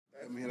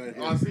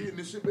I see it.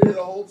 This shit been here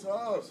the whole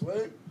time,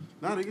 Sway.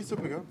 Nah, they can still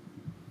pick up.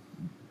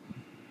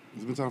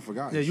 It's been time for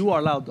guys. Yeah, you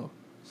are loud though,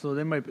 so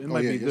it might be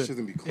good.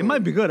 It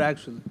might be good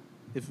actually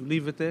if you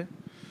leave it there.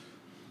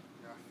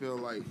 I feel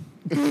like,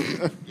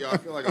 I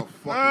feel like a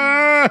fucking,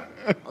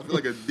 I feel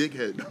like a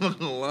dickhead. I'm not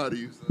gonna lie to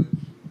you, son.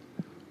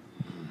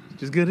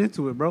 Just get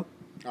into it, bro.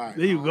 All right.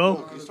 There you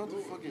go. Start the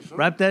fucking show.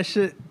 Wrap that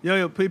shit.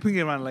 Yo, put it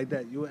around like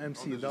that. You an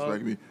MC,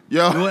 dog. Me.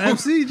 Yo, You an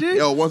MC, G?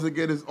 Yo, once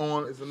again, it's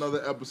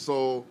another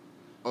episode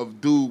of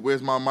Dude,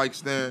 Where's My Mic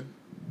Stand?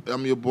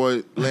 I'm your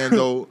boy,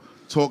 Lando.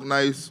 Talk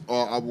nice,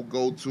 or I will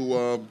go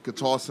to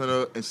Guitar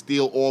Center and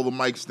steal all the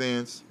mic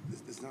stands.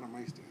 It's not a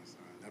mic stand.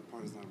 That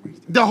part is not a mic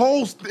stand. The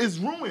whole is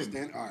ruined.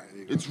 All right, there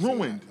you go. It's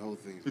ruined. The whole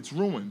thing. It's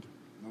ruined.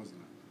 No, it's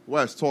not.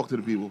 Wes, talk to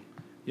the people.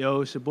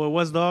 Yo, it's your boy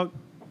West Dog.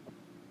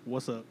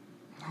 What's up?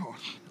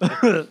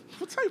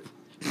 What type?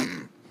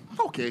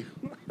 Okay.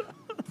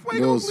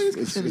 Fuego, please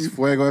continue. It's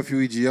Fuego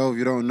FUEGO. If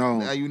you don't know,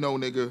 Now you know,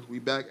 nigga. We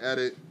back at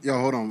it. yo,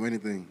 hold on,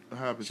 anything. What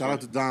happened? Shout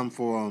out to Dom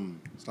for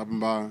stopping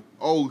by.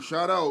 Oh,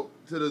 shout out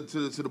to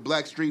the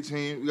Black Street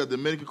team. We got the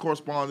Dominican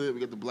correspondent. We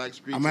got the Black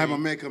Street. I'm gonna have team.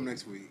 my man come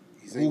next week.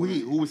 Who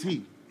was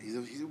he?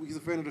 He's a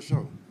fan of the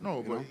show.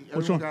 No, but know?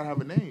 everyone gotta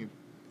have a name.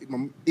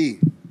 E.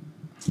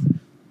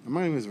 I'm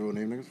not even his real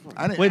name, nigga. Fuck.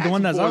 I didn't Wait, the ask one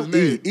him that's for out? his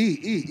name.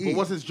 E. But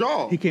what's his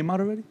job? He came out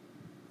already?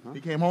 He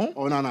came home.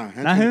 Oh no. Not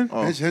him?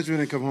 Oh. Henchman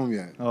didn't come home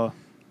yet. Oh.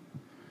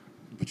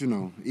 But you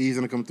know, E's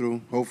gonna come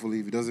through. Hopefully,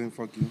 if he doesn't,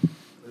 fuck you.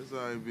 It's all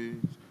right, B.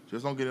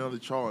 Just don't get another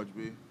charge,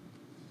 B.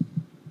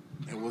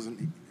 It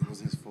wasn't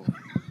his fault.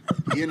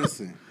 He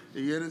innocent.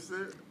 He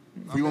innocent?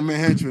 Free one man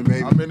henchman,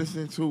 baby. I'm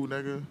innocent too,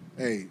 nigga.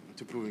 Hey,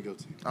 to proven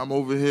guilty. I'm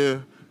over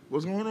here.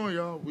 What's going on,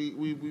 y'all? We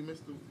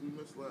missed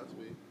last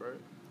week, right?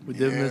 We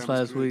did miss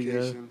last week,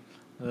 yeah.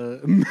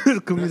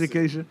 miscommunication.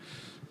 Communication.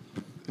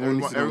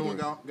 Everyone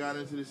got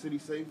into the city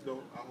safe,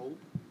 though, I hope.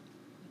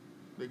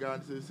 They got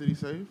into the city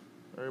safe?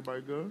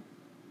 Everybody good?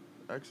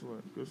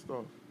 Excellent. Good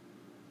stuff.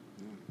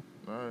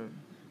 All right.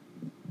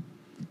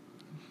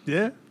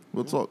 Yeah?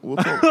 We'll talk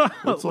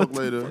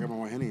later. I got my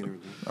white Henny and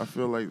everything. I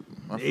feel like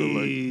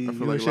you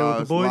wanna share with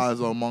the boys?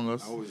 lies are among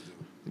us. I always do.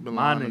 You've been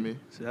My lying to nigga. me.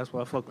 See, that's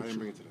why I fuck I with didn't you.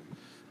 bring it today.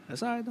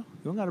 That's all right, though. You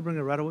don't got to bring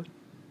it right away.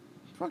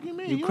 Fuck you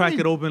mean? You crack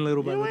it open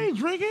little by You little. ain't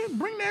drinking?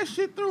 Bring that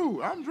shit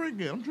through. I'm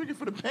drinking. I'm drinking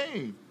for the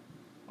pain.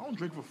 I don't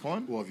drink for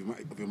fun. Well, if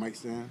your mic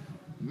stand.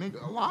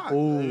 Nigga, a lot. Oh,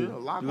 nigga. A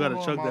lot you going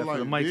got to on chug in my that for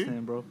the life, mic B.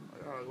 stand, bro.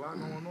 I got a lot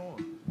going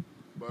on.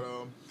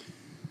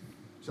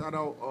 But shout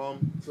out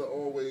to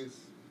always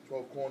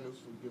 12 Corners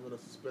for giving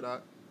us a spit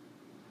out.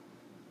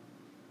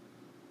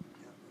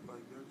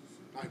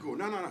 All right, cool.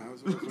 No.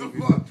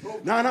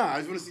 I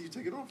just want to see you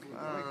take it off. Nah.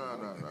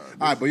 All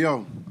right, but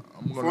yo,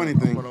 I'm funny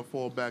thing. gonna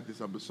fall back this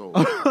episode.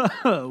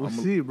 We'll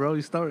see, bro.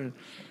 You starting.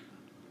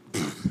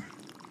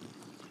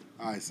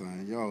 All right,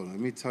 son. Yo, let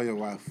me tell you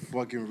why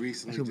fucking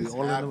recently That should be just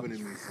all in the- happened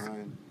to me,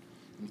 son.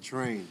 In the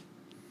train.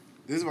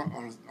 This is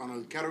on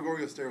a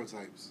category of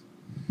stereotypes.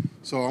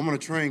 So I'm on a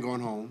train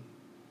going home.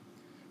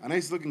 A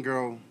nice looking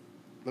girl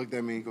looked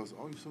at me and goes,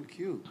 "Oh, you're so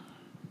cute."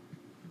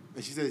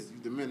 And she says,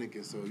 "You're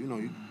Dominican, so you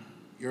know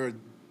you're a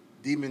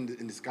demon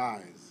in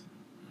disguise.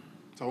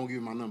 So I won't give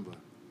you my number."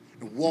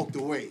 And walked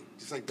away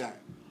just like that.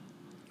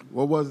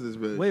 What was this,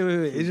 bitch? Wait.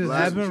 It just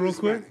black. happened She real was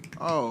quick? Hispanic.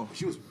 Oh.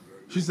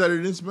 She said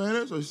it in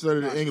Spanish or she said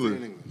it in she said it English?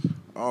 in English.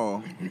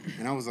 Oh.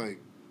 And I was like,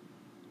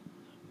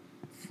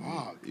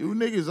 fuck. You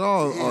niggas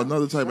are Damn,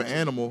 another type of such a-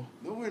 animal.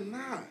 No, we're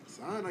not,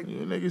 son. Like, You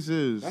niggas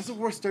is. that's the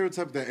worst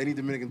stereotype that any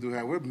Dominican do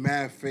have. We're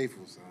mad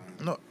faithful, son.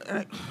 No,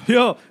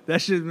 Yo, that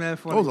shit's mad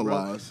funny, those are bro.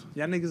 lies.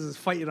 Y'all niggas is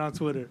fighting on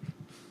Twitter.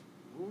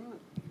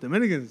 What?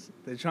 Dominicans,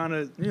 they're trying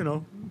to,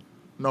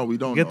 No, we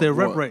don't get know. their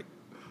rep What? right.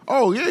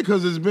 Oh, yeah,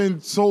 because it's been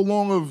so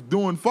long of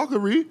doing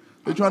fuckery.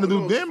 They're trying to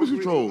do damage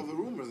control. The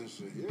rumors and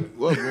shit, yeah.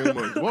 What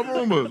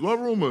rumors? What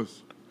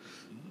rumors?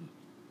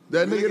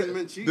 That Dominicans nigga,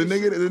 been the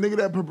cheating. nigga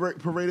that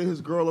paraded his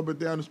girl up and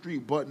down the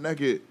street butt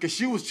naked. Because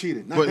she was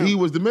cheating, not But him. he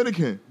was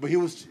Dominican. But he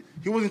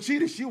wasn't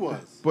cheating, she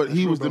was. But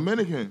he was bro.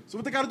 Dominican. So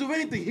what they got to do with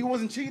anything? He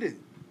wasn't cheating.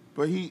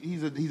 But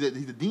he's a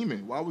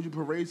demon. Why would you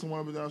parade someone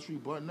up and down the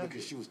street butt naked?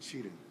 Because she was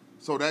cheating.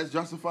 So that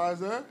justifies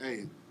that?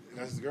 Hey,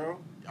 that's his girl.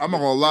 I'm not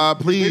gonna lie,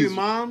 please. Baby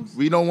moms,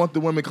 We don't want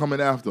the women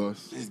coming after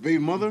us. his baby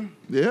mother,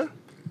 Yeah?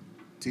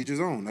 teach his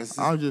own. That's his,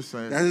 I'm just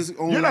saying. that's his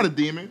own. You're not a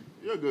demon.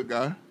 You're a good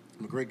guy.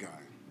 I'm a great guy.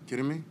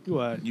 Kidding me? You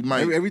all right? You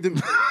might. Everything.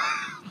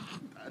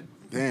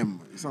 Damn,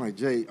 you sound like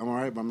Jay. I'm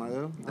alright, but I'm not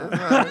ill.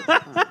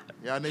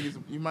 Y'all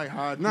niggas, you might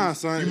hide. Nah,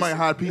 son. You might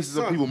hide pieces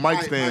of people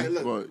mic stand,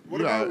 look, but what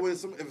you about alright.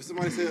 when if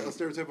somebody said a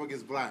stereotype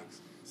against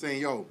blacks,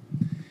 saying, "Yo,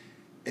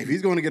 if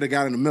he's going to get a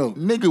guy in the milk,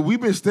 Nigga,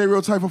 we've been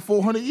stereotyped for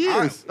 400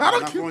 years. I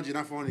don't not care. 400,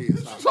 not 400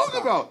 years. What you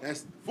talking about?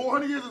 That's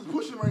 400 years is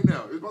pushing right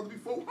now. It's about to be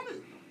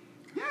 400.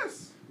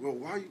 Yes. well.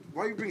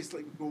 Why you bring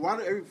slave? Well, why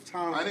do every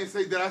time? I didn't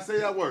say. Did I say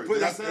that word?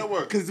 Did I say that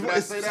word? Because Did I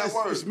say that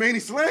word? It's mainly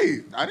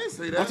slave. I didn't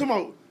say I'm that. talking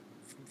about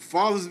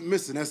fathers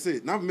missing. That's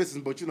it. Not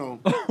missing, but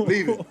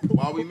leaving.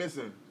 Why are we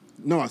missing?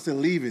 No, I said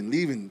leaving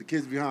the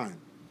kids behind.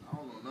 I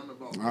don't know nothing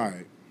about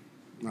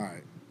All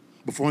right.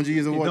 But 400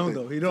 years of what? He don't,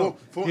 though. He don't.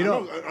 He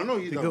don't. I know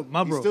he don't.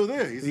 My bro. He's still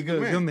there. He's a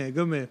good man.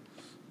 Good man.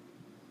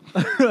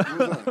 What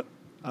was that?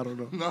 I don't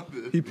know.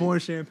 Nothing. He pouring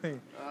champagne.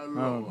 I don't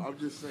know. I'm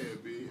just saying,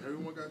 B.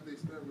 Everyone got their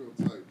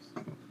stereotypes.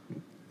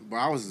 But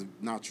I was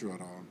not true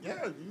at all.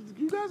 Yeah,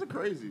 you guys are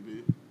crazy,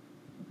 B.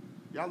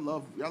 Y'all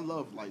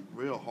love like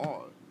real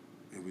hard.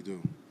 Yeah, we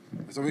do.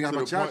 So we got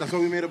bachata. That's why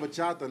we made a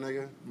bachata,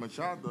 nigga.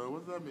 Bachata?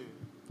 What does that mean?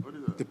 What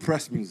is that?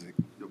 Depressed music.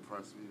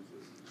 Depressed music.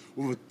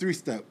 With a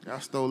 3-step. I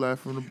stole that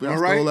from the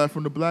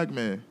black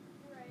man.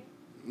 Right.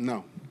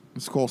 No.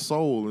 It's called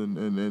soul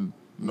and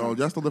no,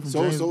 y'all stole that from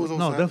James. Soul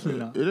no, definitely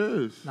not. It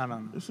is.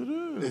 No. Yes, it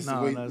is.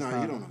 No, you don't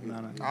know.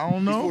 No. I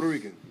don't know. He's Puerto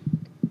Rican.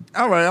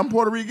 All right, I'm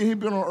Puerto Rican. He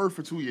been on Earth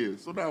for 2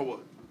 years. So now what?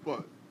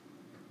 What?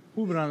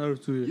 Who been on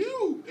Earth 2 years?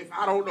 You. If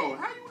I don't know,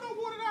 how you know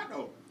more than I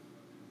know?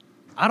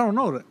 I don't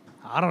know that.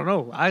 I don't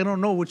know. I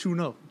don't know what you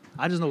know.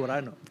 I just know what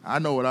I know. I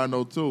know what I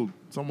know too.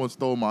 Someone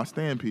stole my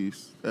stand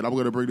piece, and I'm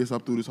gonna bring this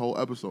up through this whole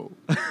episode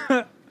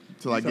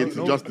till I get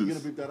to justice. You gonna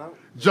beat that out?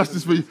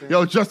 Justice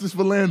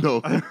for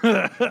Lando.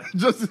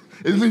 Justice.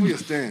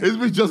 It's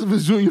been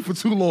Justice Jr. for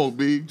too long,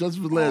 B.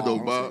 Justice for Lando,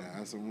 Bob.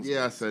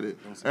 Yeah, I said it.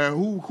 And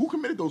who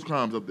committed those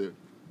crimes up there?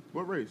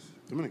 What race?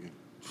 Dominican.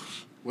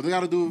 What they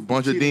got to do?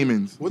 Bunch of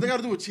demons. What they got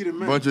to do with cheating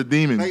men? Bunch of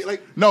demons.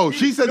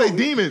 She said they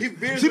demons.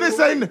 She didn't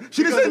say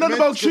nothing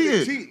about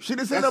cheating. She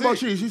didn't say nothing about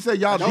cheating. She said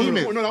y'all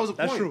demons. No, that was the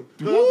point. That's true.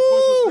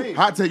 Woo!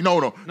 Hot take.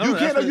 No. You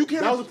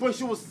can't. That was the point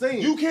she was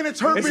saying. You can't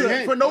interpret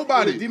it for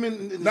nobody.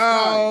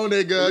 No,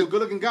 nigga. You're a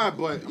good-looking guy,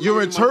 but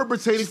you're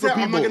interpreting for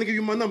people. I'm not gonna give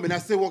you my number, and I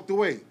still walked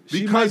away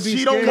because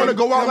she don't want to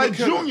go out like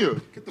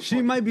Junior.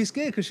 She might be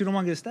scared because she don't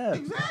want to get stabbed.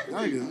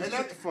 Exactly.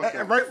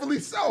 And rightfully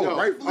so.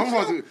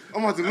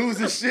 I'm about to lose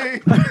this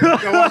shit.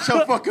 Yo, watch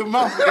your fucking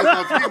mouth against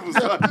my people.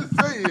 So I'm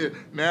just saying.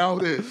 Now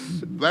this.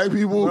 Black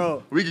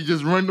people, we can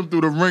just run them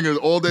through the ringers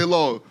all day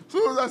long. As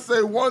soon as I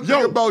say one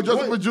thing about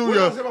Justin Jr.,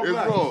 it's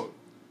wrong.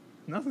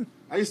 Nothing.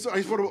 I used to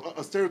put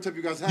a stereotype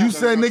you guys have. You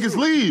said niggas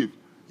leave.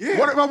 Yeah.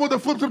 What if I want to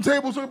flip some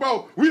tables talking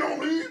about we don't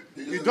leave?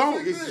 You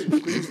don't.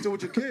 Because you still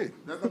with your kid.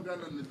 That don't got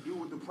nothing to do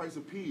with the price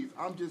of peas.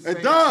 I'm just saying.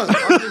 It does.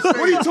 What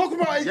are you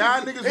talking about?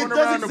 Y'all niggas run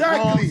around the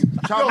Bronx,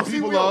 chopping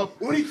people up.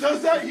 When he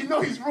does that, you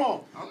know he's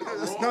wrong.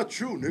 That's not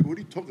true, nigga. What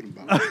are you talking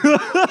about?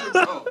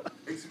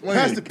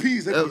 Pass the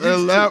peas.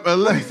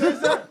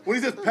 When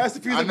he says pass the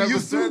peas, I never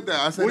said that.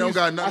 I said don't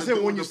got nothing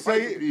to do with the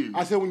price of peas.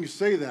 I said when you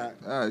say that,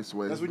 I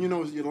swear. that's when you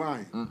know you're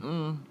lying.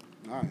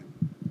 All right.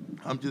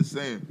 I'm just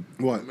saying.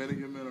 What?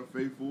 Dominican men are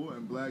faithful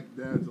and black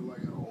dads are like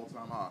at an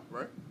all-time high,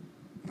 right?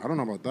 I don't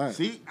know about that.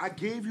 See, I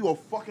gave you a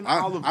fucking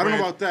olive branch. I don't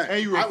know about that.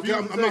 And you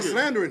refused I'm not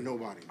slandering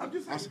nobody. I'm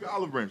just saying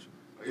olive branch.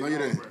 No, you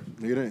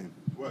didn't.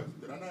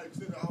 What? Did I not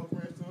extend the olive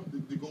branch to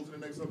him to go to the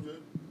next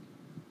subject?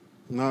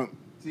 No.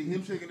 See,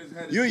 him shaking his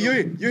head. You hear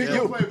it. You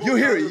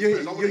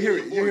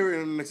hear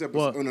it in the next episode.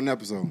 What? On an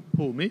episode.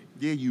 Who, me?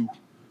 Yeah, you.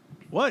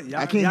 What?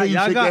 I can't hear you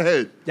shake your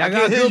head. Y'all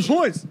got good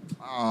points.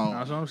 Oh.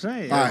 That's what I'm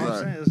saying.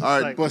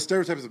 All right. But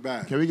stereotypes are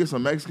bad. Can we get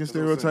some Mexican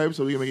stereotypes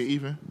so we can make it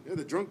even? Yeah,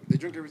 they drunk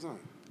every time.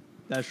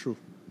 That's true.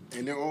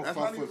 And they're all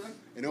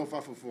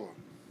 5'4".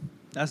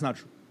 That's not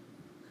true.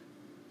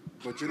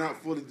 But you're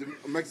not fully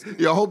Mexican.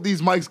 Yeah, I hope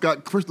these mics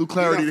got crystal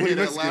clarity to hear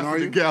that Mexican, laugh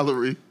in the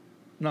gallery.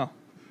 No.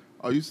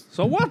 Are you?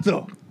 So what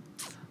though?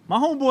 My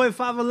homeboy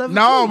 5'11".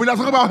 No, we're not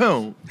talking about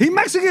him. He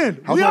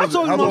Mexican. We are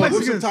talking about With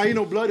Mexicans. some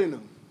Taino blood in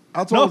him.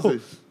 How tall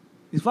is he?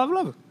 He's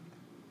 5'11".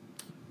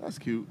 That's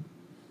cute.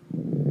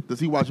 Does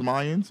he watch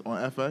Mayans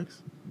on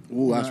FX?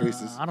 Ooh, that's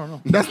racist. I don't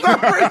know. That's not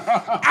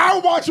racist.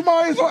 I watch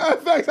Mayans on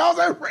FX. How's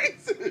that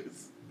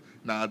racist?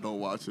 Nah, I don't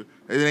watch it.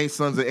 It ain't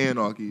Sons of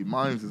Anarchy.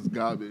 Mayans is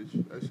garbage.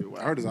 That shit.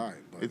 I heard it's alright.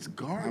 It's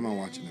garbage. I'm not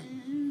watching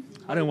it.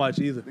 I didn't watch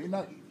either.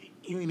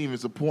 You ain't even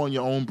supporting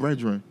your own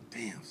brethren.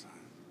 Damn, son.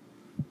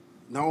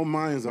 Now all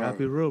Mayans are. Gotta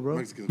be real, bro.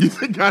 Mexicans. You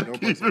think gotta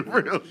keep it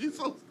real? You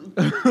so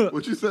stupid.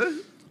 What you say?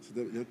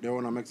 So they're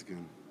all not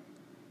Mexican.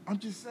 I'm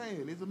just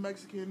saying, it's a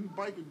Mexican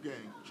biker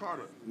gang,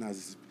 charter. Nah,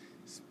 it's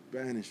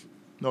Spanish.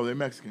 No, they're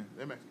Mexican.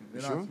 They're Mexican.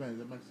 They're sure? not Spanish.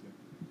 They're Mexican.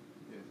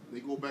 Yeah, they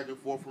go back and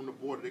forth from the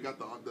border. They got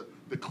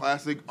the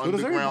classic So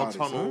underground does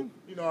tunnel. son.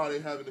 You know how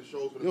they have in the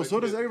shows. Yo, so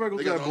does everybody go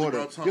They to got that the border.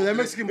 underground tunnel. Yo, that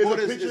Mexican There's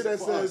border a picture that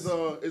for says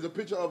us. is a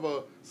picture of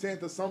a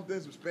Santa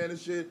something, some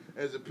Spanish shit, and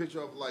there's a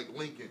picture of like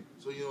Lincoln.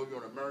 So you know if you're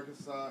on the American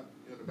side,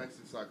 you're on the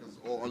Mexican side because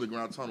it's all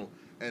underground tunnel.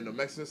 And the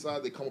Mexican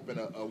side, they come up in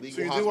a legal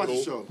So you hospital. did watch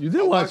the show? You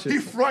did watch it. He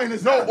frying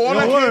his No, all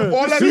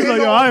that She's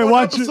like, yo, I ain't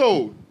watch it.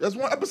 episode. That's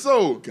one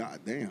episode. God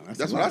damn.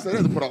 That's what I said. They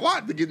had to put a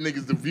lot to get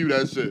niggas to view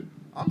that shit.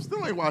 I'm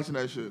still ain't watching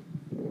that shit.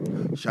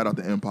 Shout out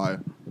to Empire.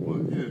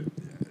 What? Yeah.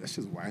 That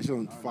shit's wild. That shit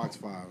on Fox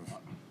 5.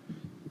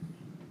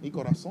 Y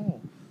corazón.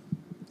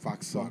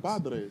 Fox sucks.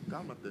 Padre.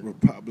 Cálmate.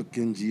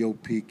 Republican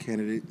GOP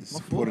candidate is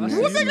supporting that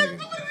What's that nigga.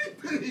 got to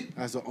do with anything?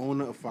 As the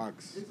owner of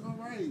Fox. It's all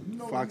right. You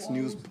know Fox who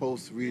News owns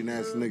Post reading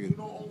ass Twitter, nigga. You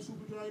know own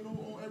Superdry, you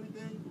know own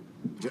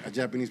everything. A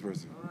Japanese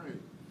person. All right.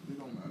 It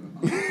don't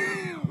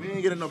matter. We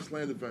ain't get enough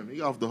slander for him. He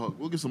got off the hook.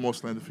 We'll get some more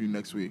slander for you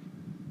next week.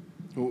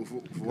 For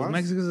what?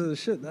 Mexicans are the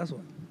shit. That's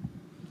why.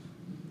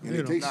 And they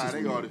You know. take Nah, shit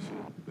they from all you. this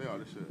shit. They all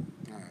this shit.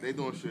 All right. They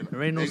doing shit.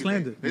 There ain't no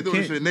slander. They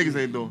doing shit niggas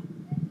ain't doing.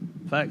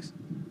 Facts.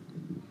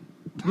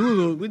 We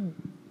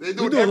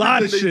do a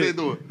lot of shit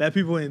that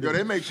people ain't doing. Yo,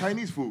 they make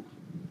Chinese food.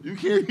 You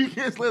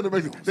can't slander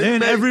Mexicans. They're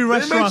in every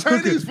restaurant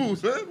cooking. They make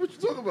Chinese food, son. What you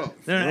talking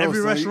about? They're in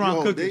every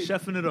restaurant cooking,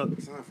 chefing it up.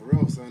 Son, for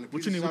real, son.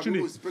 What you need? What you need?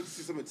 We expect to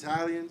see some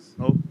Italians.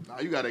 Oh. Nah,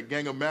 you got a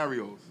gang of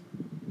Marios.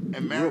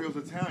 And Mario's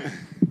Italian.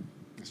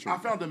 That's true. I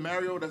found a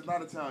Mario that's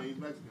not Italian.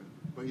 He's Mexican.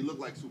 But he looked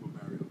like Super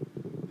Mario.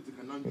 It's a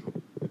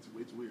conundrum. It's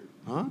weird.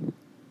 Huh?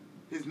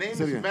 His name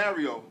is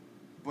Mario,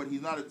 but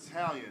he's not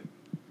Italian.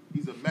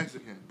 He's a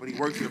Mexican. But he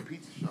works in a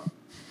pizza shop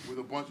with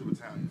a bunch of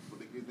Italians. But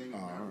his name is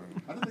Mario.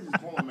 Right. I think they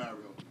just call him Mario.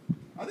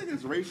 I think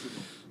it's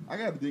racism. I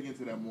got to dig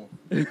into that more.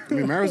 I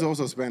mean, Mario's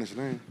also a Spanish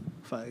name.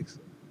 Facts.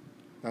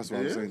 That's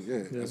what I'm saying.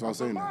 Yeah, that's what I'm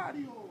saying.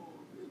 Mario.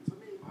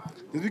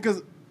 It's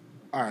because,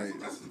 all right.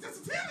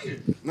 That's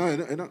Italian.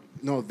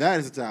 No, that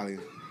is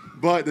Italian.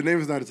 But the name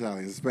is not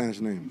Italian. It's a Spanish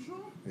name. You sure?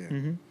 Yeah.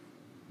 Mm-hmm.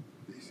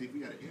 See, if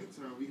we had an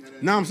intern, we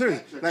had No, I'm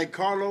serious. Like,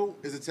 Carlo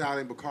is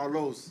Italian, but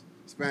Carlos,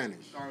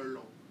 Spanish.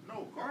 Carlo.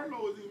 No,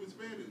 Carlo isn't even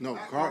Spanish. No,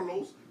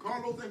 Carlos.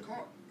 Carlos and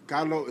Carlo.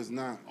 Carlo is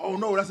not. Oh,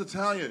 no, that's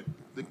Italian.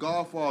 The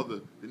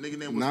Godfather. The nigga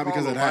name was not Carlo,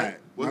 because of right? that.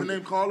 Was the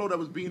name Carlo that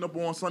was beating up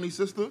on Sonny's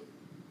sister?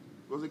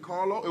 Was it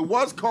Carlo? It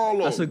was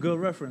Carlo. That's a good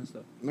reference,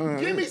 though. No,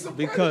 Give me some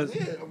because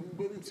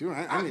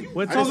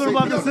we're talking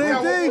about the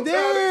same thing.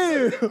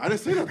 Damn. I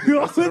didn't say that.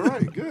 I said it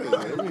right.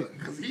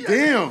 Good.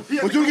 Damn. But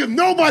you don't give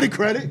nobody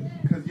credit.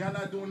 Because y'all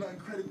not doing nothing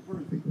credit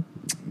worthy.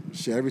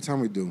 Shit, every time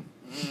we do.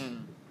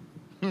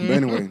 But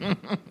anyway.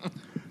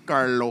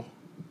 Carlo.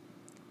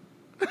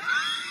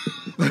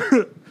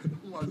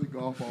 Watch the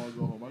Godfather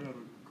go home. I gotta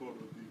call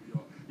the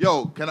DVR.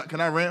 Yo,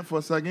 can I rant for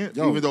a second?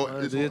 Yo, even though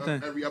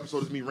every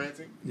episode is me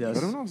ranting. Yes.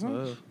 I don't know,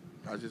 son.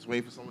 I just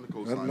wait for someone to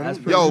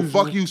co-sign. Yo,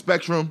 fuck you,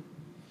 Spectrum.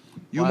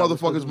 You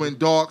motherfuckers went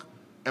dark,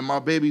 and my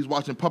baby's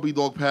watching Puppy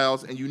Dog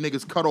Pals, and you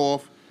niggas cut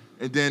off,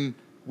 and then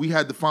we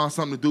had to find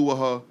something to do with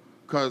her,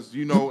 because,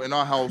 you know, in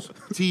our house,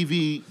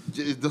 TV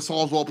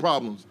solves all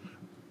problems.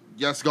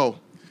 Yes, go.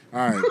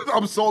 All right.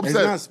 I'm so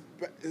upset.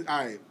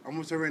 All right, I'm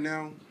going to say right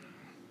now,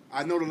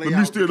 I know the layout. Let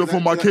me stand up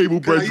for my cable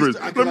brethren.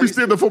 Let me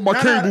stand up for my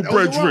cable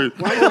brethren.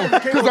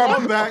 Because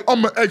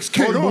I'm an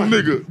ex-cable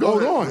nigga.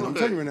 Hold on. I'm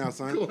telling you right now,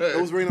 son. It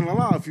was raining a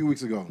lot a few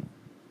weeks ago.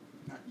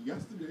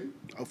 Yesterday?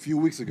 A few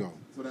weeks ago.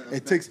 So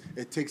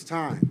it takes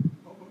time.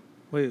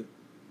 Wait.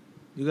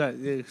 You got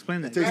to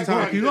explain that. It takes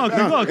time. Keep going,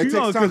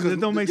 because it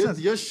don't make sense.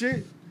 Your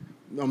shit,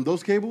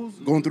 those cables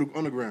going through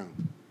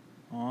underground.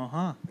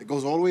 Uh-huh. It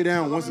goes all the way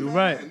down. You're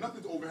right.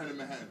 Nothing's overhead in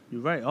Manhattan.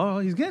 You're right. Oh,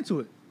 he's getting to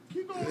it.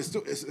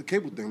 It's a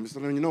cable thing. I'm just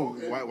letting you know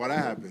why that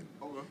happened.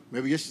 Okay.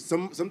 Maybe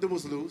something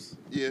was loose.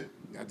 Yeah.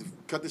 You had to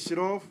cut the shit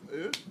off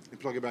and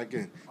plug it back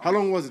in. How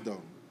long was it,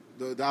 though,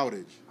 the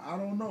outage? I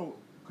don't know,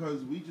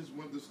 because we just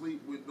went to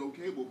sleep with no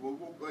cable,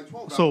 but like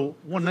 12 hours. So,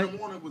 one night? In the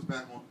morning it was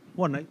back on.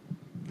 One night.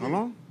 How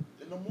long?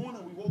 In the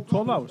morning we woke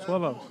 12 up. hours,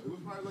 12 hours. It was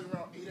probably like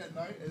around 8 at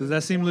night. Does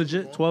that seem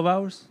legit? 12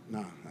 hours?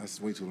 Nah,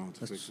 that's way too long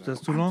to fix that.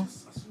 That's too long?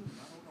 I don't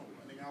know.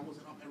 I think I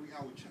wasn't up every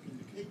hour checking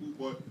the cable,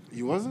 but...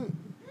 You wasn't?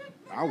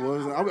 I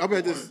wasn't. I'll be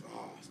at this...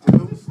 I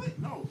was asleep.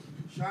 No.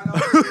 Shout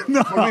out.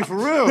 No. I mean, for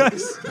real.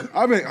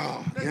 I mean,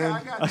 Nigga,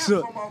 I got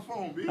apps on my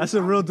phone, B. That's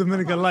a real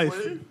Dominican life.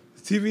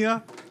 TV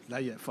on?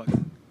 Not yet. Fuck it.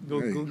 Go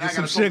get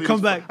some shit.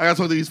 Come back. I got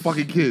to talk to these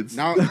fucking kids.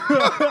 Now,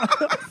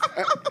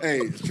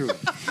 hey, it's true.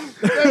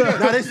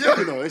 Nah, they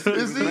sleep though.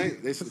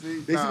 They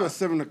sleep at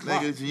 7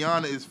 o'clock. Nigga,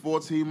 Gianna is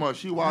 14 months.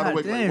 She wide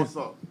awake. Like, what's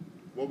up?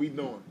 What we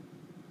doing?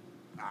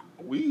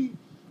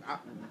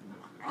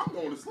 I'm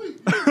going to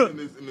sleep in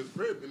this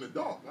crib in the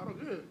dark. I don't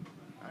care.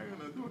 I ain't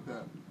gonna do with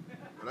that.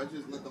 But I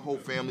just let the whole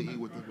family eat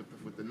with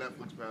the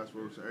Netflix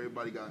password, so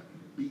everybody got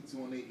beats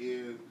on their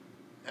ears.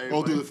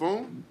 Oh, through the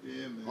phone?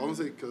 Yeah, man. I was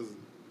say because.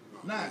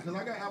 Nah, because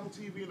I got Apple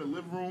TV in the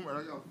living room and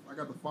I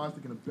got the Fire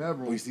Stick in the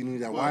bedroom. Oh, you still need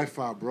that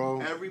Wi-Fi,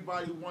 bro.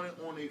 Everybody wanted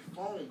on their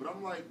phone, but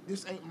I'm like,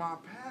 this ain't my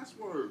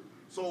password.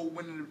 So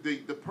when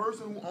the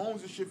person who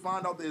owns this shit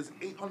find out there's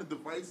 800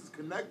 devices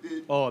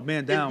connected, oh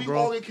man, down, if we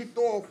bro. all get kicked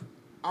off,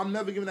 I'm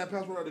never giving that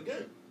password out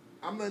again.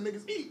 I'm letting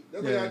niggas eat.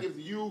 That's why I give it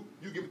to you.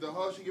 You give it to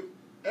her. She give.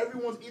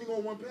 Everyone's eating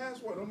on one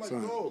password. I'm like,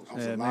 dogs.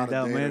 Yeah, man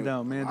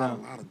down. A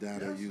lot of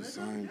data you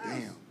son.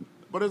 Damn.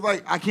 But it's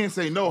like I can't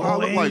say no.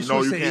 How I'm like,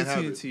 no, you can't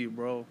have AT&T,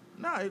 bro.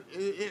 Nah,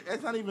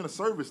 it's not even a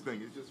service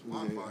thing. It's just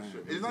Wi-Fi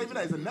shit. It's not even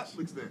that. It's a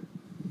Netflix thing.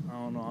 I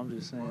don't know. I'm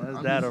just saying.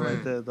 That's data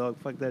right there, dog.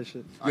 Fuck that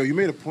shit. Yo, you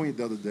made a point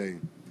the other day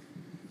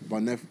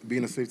about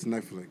being a slave to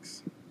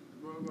Netflix.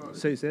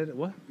 Say it.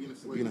 What? Being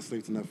a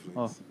slave to Netflix.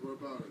 Oh.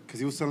 Because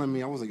he was telling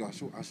me, I was like, I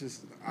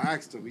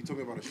asked him. He told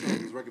me about a show.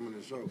 He was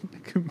recommending a show.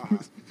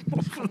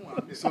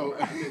 So,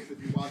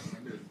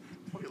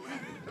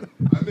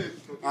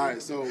 all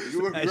right, so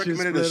you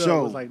recommended a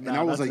show, and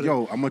I was like,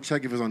 yo, I'm going to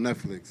check if it's on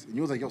Netflix. And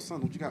you was like, yo, son,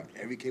 don't you got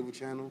every cable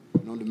channel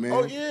on demand?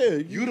 Oh, yeah.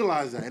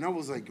 Utilize that. And I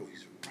was like, yo,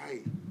 he's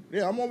right.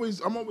 Yeah, I'm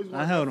always.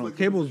 Hell no.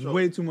 Cable's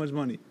way too much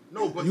money.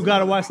 No, but you got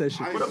to watch that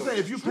shit. But I'm saying,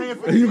 if you're paying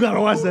for you got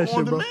to watch that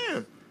shit, bro.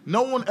 Demand.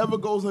 No one ever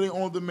goes to their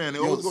on-demand. They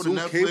always go to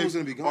Netflix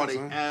gonna be gone, or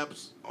their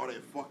apps or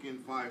their fucking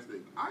Fire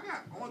Stick. I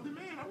got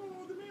on-demand. I went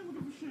on-demand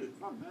looking for shit.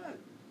 Fuck that.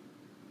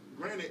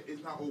 Granted,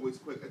 it's not always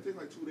quick. It takes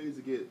like 2 days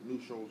to get new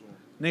shows on.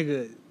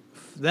 Nigga,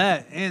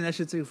 that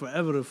shit take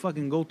forever to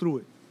fucking go through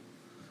it.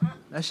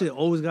 That shit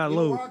always got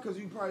load. You know why? Because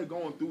you probably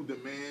going through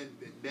demand,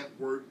 the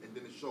network, and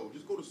then the show.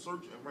 Just go to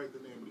search and write the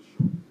name of the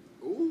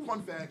show. Ooh,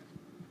 fun fact.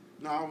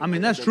 No, I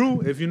mean, that's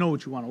true if you know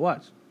what you want to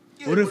watch.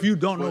 Yeah, what if you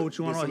don't know what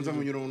you want to watch? Sometimes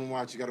when you don't want to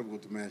watch, you got to go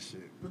to mad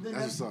shit. But then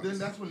that's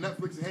when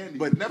Netflix is handy.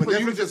 But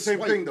Netflix is the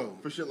same thing, though.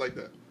 For shit like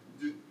that.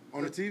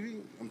 On the TV?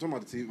 I'm talking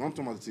about the TV. I'm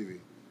talking about the TV.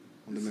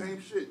 The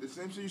same shit. The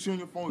same shit you see on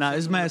your phone. Nah,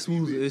 it's mad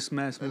smooth. It's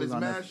mad smooth. And it's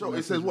mad show.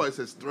 It says what? It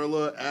says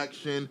thriller,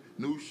 action,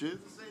 new shit.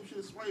 It's the same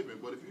shit swiping.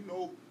 But if you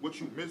know what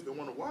you missed and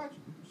want to watch,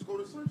 just go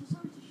to search and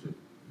search the shit.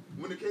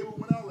 When the cable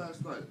went out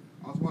last night,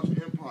 I was watching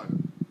Empire.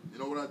 You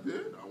know what I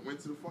did? I went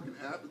to the fucking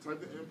app and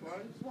typed in Empire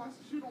and just watched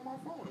the shit on my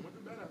phone and went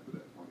to bed after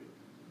that. Fuck it.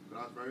 But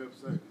I was very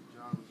upset because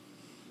John was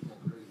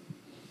going crazy.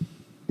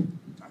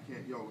 I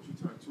can't, when she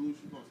turned 2,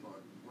 she's going to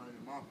start running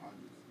in my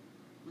pockets.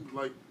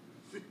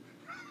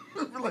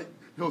 Like,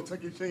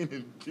 Tekken Shane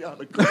and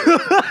Gianna.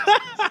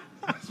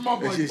 Small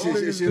boy. She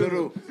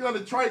on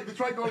the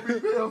trike gonna be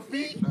her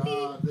feet.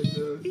 Nah,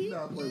 nigga, she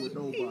not playing with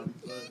nobody,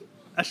 son.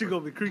 That shit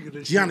gonna be creaking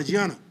this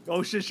Gianna.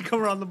 Oh shit, she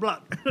come around the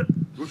block.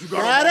 What you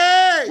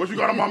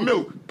got on my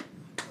milk?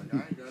 Like, I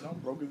ain't got I'm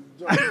broke as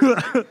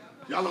a joke.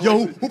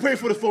 Yo, who paid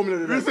for the formula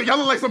today? Y'all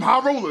look like some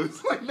high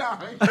rollers. Like, nah,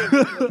 I ain't got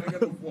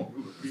no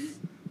formula.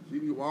 She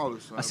be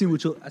wild, son. I see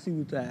what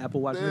that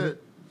Apple Watch did.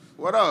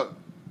 What up?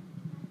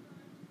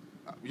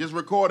 We just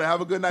recorded.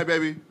 Have a good night,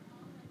 baby.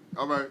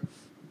 All right.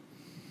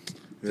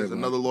 There's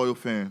another loyal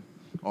fan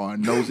or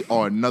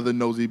another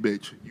nosy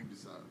bitch. You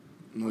decide.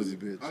 Nosy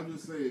bitch. I'm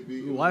just saying,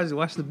 B.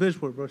 Watch the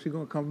bitch work, bro. She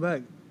gonna come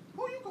back.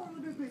 Who you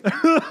calling this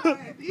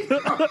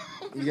bitch?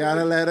 You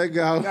gotta let her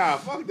go. Nah,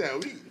 fuck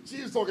that.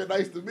 She was talking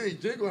nice to me.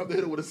 Jay gonna have to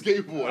hit her with a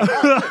skateboard.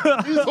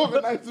 She was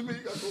talking nice to me. You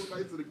gotta talk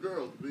nice to the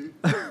girls, B.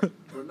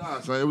 But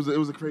nah, son, it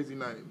was a crazy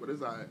night. But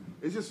it's alright.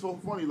 It's just so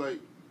funny, like,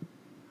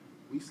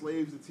 we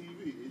slaves to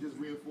TV. It just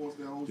reinforced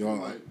that whole shit.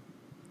 Like,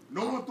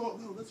 no one thought,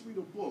 let's read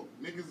a book.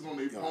 Niggas is on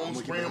their phone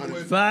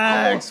scrambling.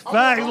 Facts.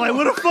 Like,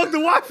 where the fuck the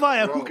Wi-Fi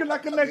at? Who can I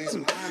connect to?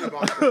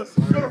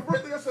 The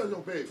first thing I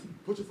said, babe,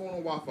 put your phone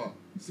on Wi-Fi.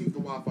 See if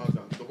the Wi-Fi's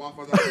out. The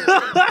Wi-Fi's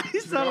out.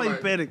 You sound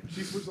like panic.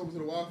 She switched over to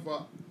the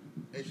Wi-Fi,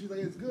 and she's like,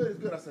 it's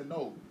good. I said,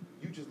 no,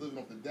 you just living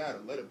off the data.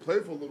 Let it play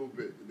for a little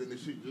bit. And then the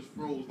shit just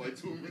froze like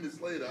 2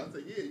 minutes later. I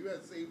said, yeah, you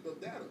had saved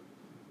up data.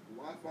 The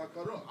Wi-Fi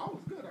cut off. I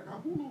was good. I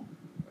got Hulu.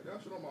 I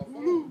got shit on my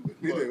phone.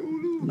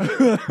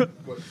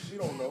 But she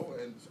don't know,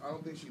 and I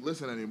don't think she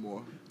listen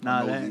anymore.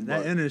 Nah,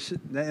 that internet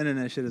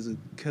shit is a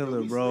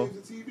killer, bro.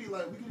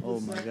 Oh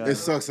my god, it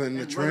sucks on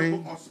the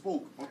train.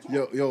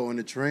 Yo, on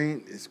the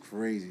train, it's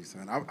crazy,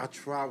 son. I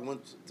tried one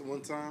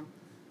time,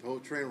 the whole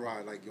train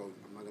ride. Like, yo,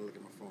 I'm not gonna look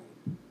at my phone.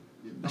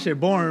 That shit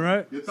boring,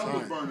 right? Your thumb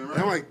was burning, right?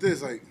 And I'm like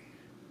this, like,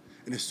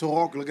 and it's so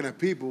awkward looking at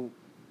people,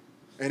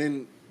 and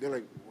then they're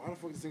like, why the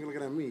fuck is this nigga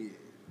looking at me?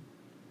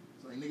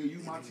 Like, nigga, you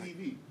my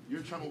TV.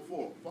 You're channel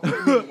 4. Fuck me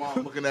while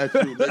I'm looking at you,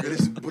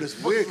 nigga. But it's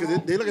weird because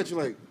they look at you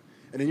like,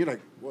 and then you're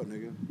like, what,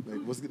 nigga?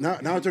 Like, what's now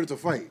it turned into a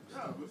fight.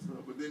 Yeah,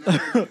 but then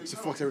it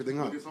fucks everything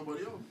up. Get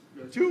somebody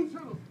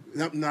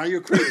else. Now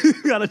you're crazy.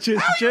 You gotta change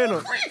the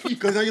channel.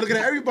 Because now you're looking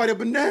at everybody up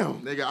and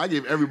down. Nigga, I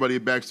give everybody a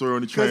backstory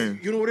on the train.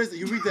 You know what it is?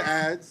 You read the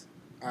ads.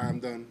 I'm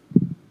done.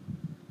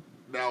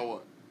 Now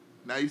what?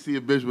 Now you see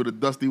a bitch with a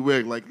dusty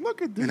wig. Like,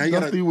 look at this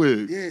dusty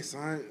wig. Yeah,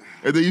 son.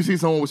 And then you see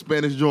someone with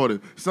Spanish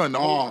Jordan. Son,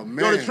 man.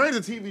 Yo, the train's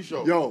a TV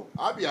show. Yo.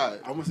 I'll be all right.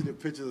 I want to see the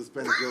pictures of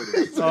Spanish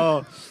Jordan.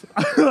 Oh.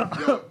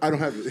 I don't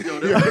have it.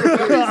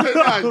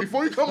 Yo,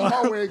 before you come on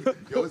my way,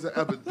 yo, it's an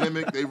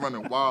epidemic. They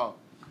running wild.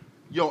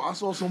 Yo, I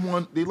saw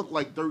someone, they look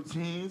like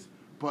 13s,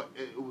 but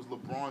it was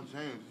LeBron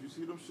James. You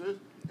see them shit?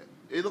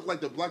 It looked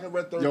like the black and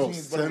red 13s. Yo,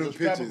 send them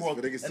pictures so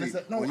they can see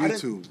on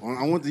YouTube.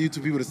 I want the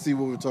YouTube people to see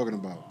what we're talking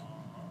about.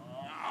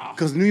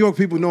 Because New York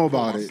people know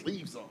about it.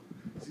 Sleeves on.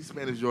 See,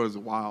 Spanish Jordans are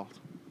wild.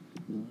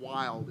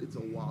 It's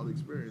a wild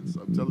experience,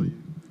 I'm telling you.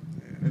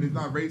 Yeah. And it's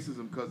not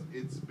racism because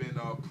it's been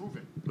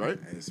proven, right?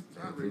 It's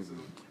not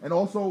racism. And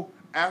also,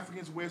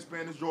 Africans wear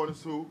Spanish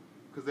Jordans too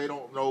because they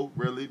don't know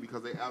really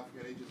because they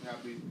African. They just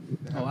happy.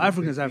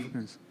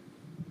 Africans.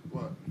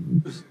 What?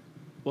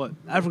 What?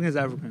 Africans,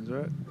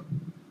 right?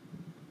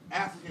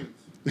 Africans.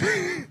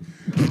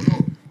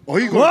 Oh,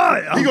 he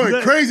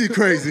going crazy.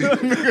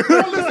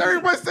 Listen,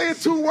 everybody saying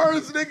 2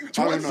 words, nigga.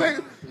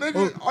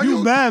 Are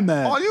you mad?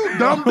 Are you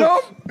dumb?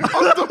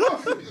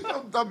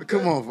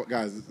 Come on,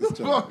 guys. Let's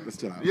chill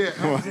out. Yeah,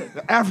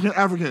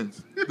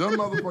 Africans. Them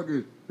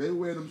motherfuckers, they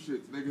wear them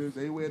shits, niggas.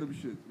 They wear them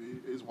shits,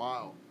 man. It's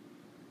wild.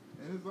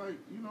 And it's like,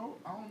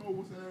 I don't know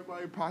what's in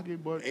everybody's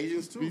pocket, but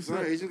Asians too,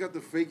 son. Asians got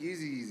the fake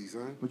Easy,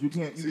 son. But you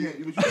can't.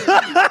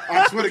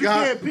 I swear to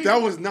God,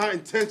 that was not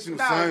intentional,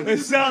 son. It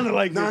sounded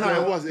like no,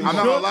 it wasn't. I'm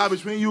not gonna lie,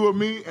 between you and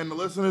me and the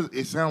listeners,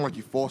 it sounded like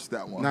you forced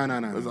that one. No.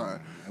 It's all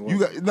right. You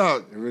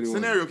got really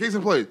scenario, case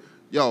in point.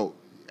 Yo,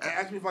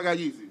 ask me if I got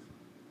Yeezys.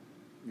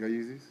 You got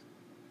Yeezys?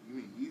 You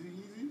mean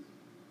Yeezys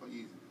or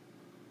Yeezy?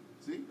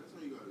 See, that's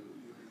how you got it.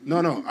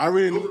 No, I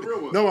really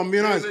no. I'm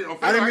being honest.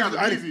 I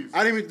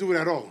didn't mean to do it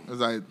at all. It's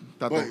like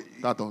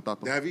Tato.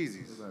 They have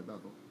Yeezys.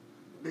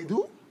 They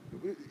do?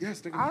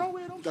 Yes, I don't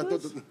wear them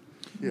shirts.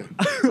 Yeah.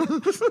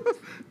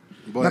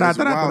 But it's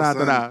wild,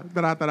 son.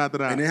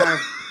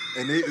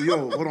 And they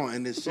hold on.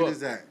 And the shit is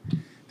that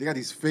they got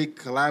these fake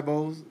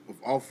collabos of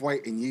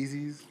Off-White and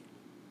Yeezys.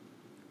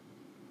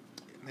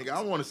 Nigga,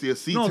 I want to see a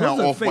C-Town those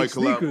are Off-White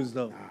fake sneakers,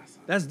 though.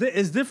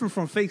 It's different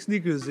from fake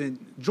sneakers. And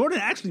Jordan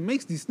actually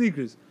makes these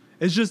sneakers.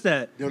 It's just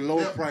that they're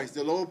low price.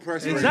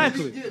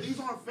 Exactly. Yeah, these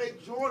aren't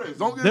fake Jordans.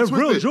 Don't get They're it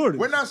twisted. real Jordans.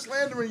 We're not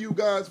slandering you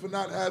guys for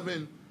not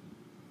having.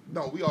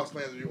 No, we are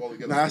slandering you all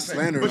together. Nah,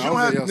 slandering.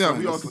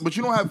 But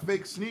you don't have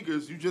fake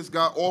sneakers. You just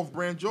got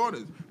off-brand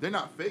Jordans. They're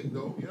not fake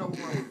though. You know what's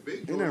wrong with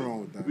fake Jordans? Ain't nothing wrong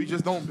with that. We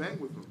just don't bang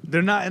with them.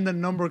 they're not in the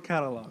number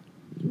catalog.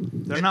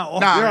 They're not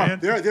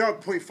off-brand. They're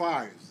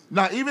 0.5s.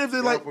 Nah, even if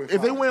they're like,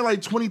 if they wear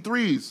like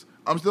 23s,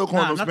 I'm still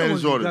calling them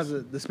Spanish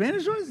Jordans. The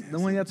Spanish Jordans? The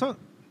one y'all talk?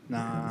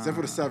 Nah. Except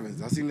for the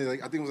 7s. I seen it. I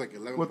think it was like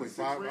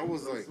 11.5. I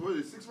was like, what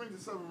is it, 6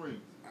 rings or 7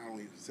 rings? I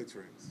only 6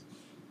 rings,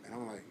 and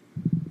I'm like,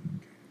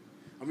 okay.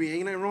 I mean,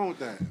 ain't nothing wrong with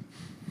that.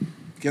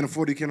 Can't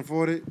afford it, you can't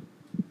afford it.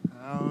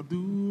 How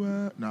do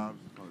I? Nah.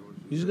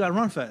 You just gotta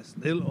run fast.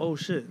 Oh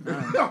shit.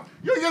 No,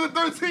 you ain't got the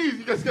 13s.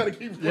 You just gotta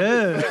keep.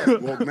 Yeah.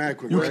 Walk mad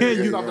quick. You can't.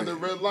 You stop at the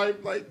red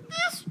light like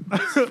this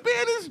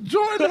Spanish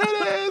Jordan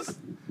head ass.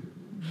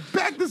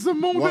 Back to some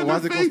moon. Why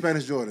is it called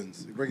Spanish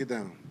Jordans? Break it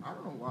down. I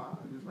don't know why.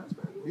 It's not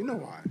Spanish. You know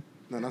why?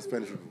 No, not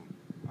Spanish people.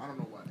 I don't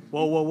know why.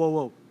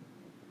 Whoa.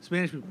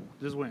 Spanish people.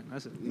 Just win.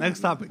 That's it. Next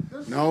topic.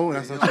 No,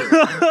 that's not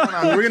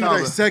true. We're gonna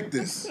dissect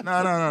this. No.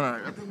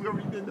 I think we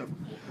already did that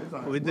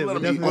before. We did. We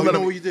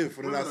know what you did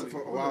for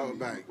a while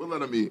back. We'll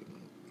let them eat.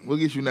 We'll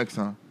get you next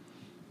time.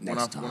 When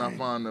I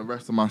find the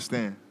rest of my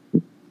stand.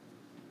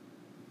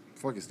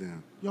 Fuck it,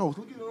 Stan. Yo, look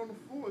at it on the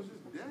floor. It's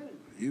just dead.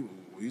 You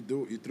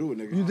threw it,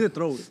 nigga. You did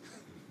throw it.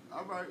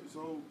 All right,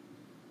 so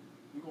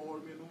you gonna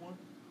order me a new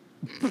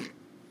one?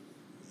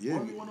 Yeah.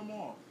 Order me one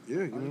tomorrow.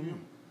 Yeah, give me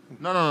one.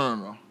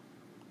 No.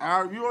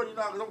 You already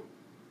know.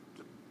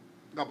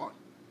 Come on.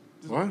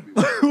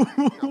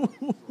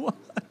 What?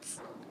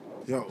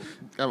 Yo.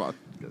 Come on.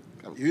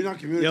 You're not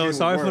communicating. Yo,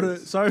 sorry for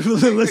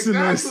the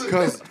listeners.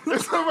 Because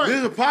this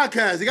is a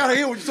podcast. You gotta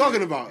hear what you're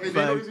talking about. Hey,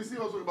 they don't even see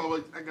what I'm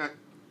talking about.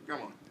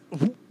 Come on.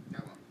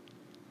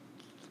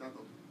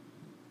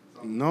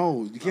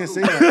 No, you can't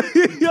say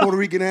that. Puerto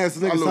Rican ass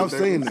nigga, stop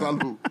saying that.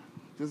 Salud.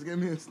 Just give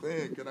me a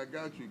stand, kid. I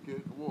got you,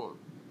 kid. Come on. All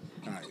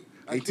right.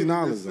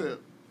 $18 though.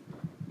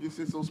 You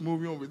sit so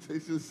smooth, you don't even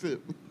taste your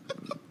sip.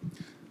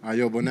 All right,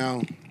 yo, but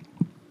now,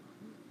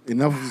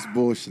 enough of this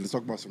bullshit. Let's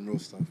talk about some real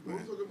stuff, man.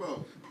 What are you talking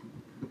about?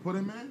 The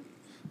pudding man?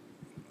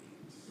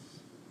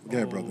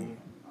 Yeah, brother.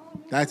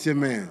 That's your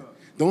man.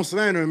 Don't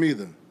slander him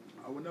either.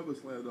 I would never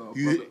slander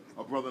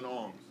a brother in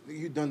arms.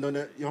 You done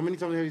that. Yo, how many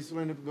times have you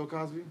slandered Bill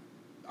Cosby?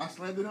 I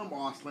slandered him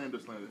or I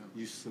slandered him?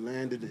 You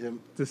slandered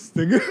him. This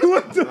nigga.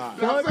 What the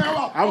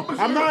fuck?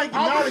 I'm not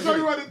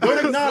acknowledging it.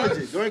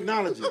 Don't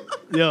acknowledge it.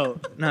 Yo,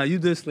 nah, you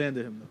did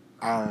slander him,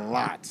 though. A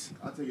lot.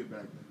 I'll take it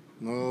back, then.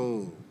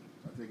 No.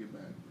 I'll take it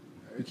back.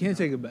 You can't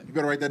take it back. You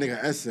better write that nigga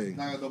an essay.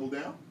 Now I gotta double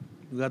down?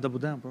 You gotta double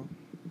down, bro.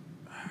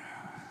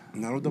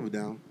 No, don't double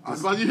down. I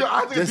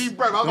take a deep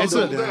breath. I was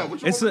double down.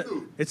 What you want to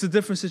do? It's a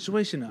different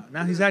situation now.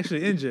 Now he's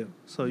actually in jail,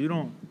 so you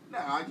don't.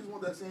 Nah, I just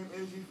want that same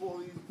energy for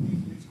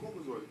these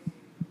corporates.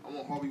 I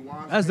want Harvey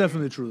Weinstein. That's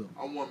definitely true,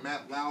 though. I want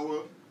Matt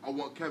Lauer. I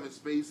want Kevin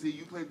Spacey.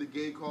 You played the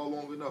gay card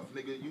long enough,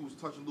 nigga. You was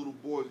touching little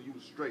boys and you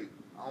was straight.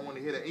 I don't want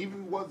to hear that. Even if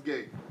you was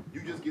gay,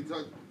 you just get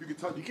touched. You can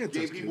touch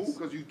gay people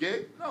because you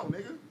gay. No,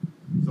 nigga.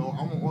 So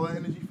I want all that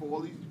energy for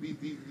all these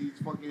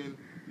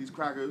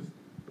crackers,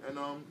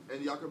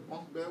 and y'all can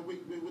bunk bed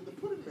with the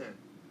pudding man,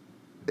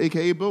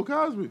 aka Bill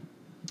Cosby.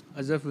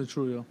 That's definitely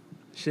true, yo.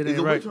 Shit ain't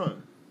right.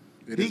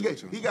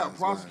 He got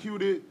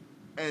prosecuted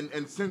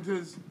and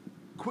sentenced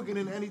quicker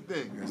than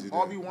anything. Yes,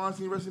 Harvey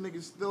Weinstein, rest of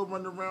niggas still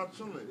running around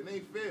chilling. It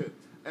ain't fair.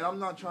 And I'm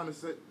not trying to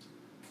say,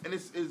 and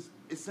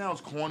it sounds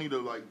corny to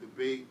like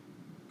debate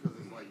because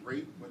it's like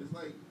rape, but it's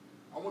like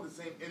I want the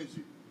same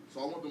energy.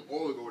 So I want them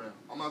all to go down.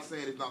 I'm not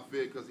saying it's not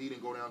fair because he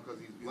didn't go down because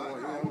he's black. I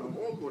want them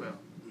all to go down.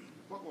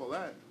 Fuck all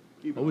that.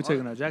 Are we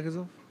taking our jackets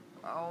off?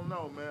 I don't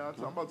know, man.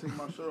 I'm about to take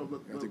my shirt off.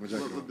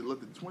 Let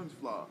the twins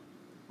fly.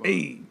 But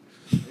hey,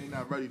 they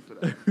not ready for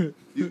that.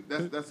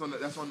 That's on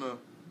the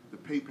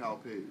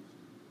PayPal page.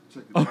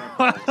 Check the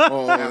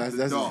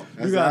that's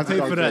you gotta pay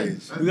for that.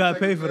 You gotta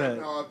pay for that.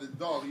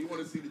 You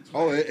want to see the twins.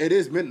 Oh, it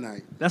is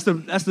midnight. That's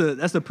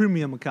the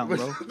premium account,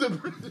 bro.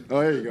 Oh,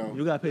 there you go.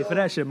 You gotta pay for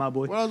that shit, my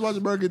boy. When I was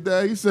watching Burger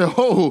Dad, he said,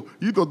 "Oh,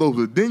 you thought those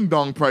were ding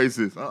dong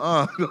prices?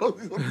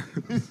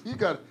 You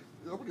got."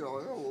 A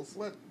little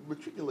slut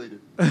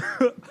matriculated.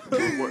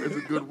 It's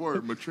a good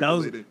word,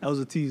 matriculated. That was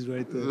a tease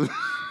right there.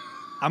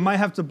 I might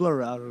have to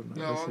blur it out.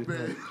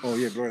 Oh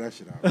yeah, blur that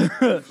shit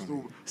out.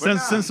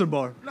 Censor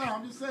bar. No,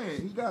 I'm just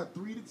saying he got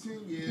 3 to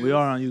 10 years. We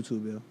are on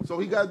YouTube, yo. So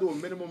he got to do a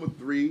minimum of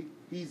 3.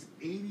 He's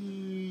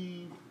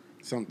 80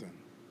 something.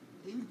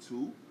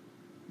 82.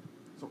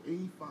 So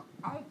 85.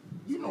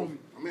 You know me.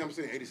 I mean, I'm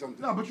saying 80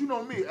 something. No, but you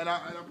know me, and I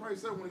probably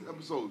said one of these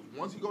episodes.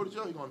 Once he go to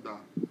jail, he gonna die.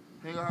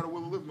 He ain't gonna have to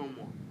will to live no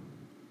more.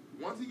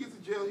 Once he gets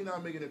to jail, he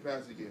not making it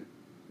past again.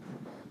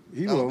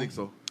 He I will. don't think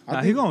so.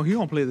 Nah, he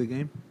gonna play the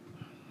game.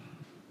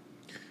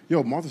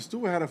 Yo, Martha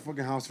Stewart had a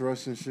fucking house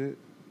arrest and shit.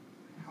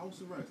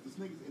 House arrest. This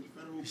nigga's in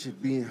federal. He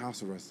should be in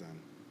house arrest then.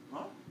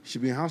 Huh? He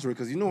should be in house arrest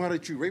because you know how they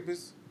treat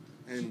rapists.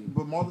 And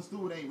But Martha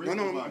Stewart ain't raping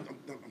no, nobody.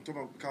 I'm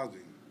talking about Cosby.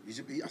 He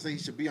should be. I say he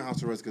should be in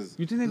house arrest because.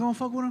 You think they gonna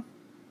fuck with him?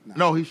 Nah.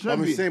 No, he shouldn't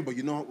I'm be. just saying, but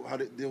you know how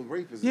they deal with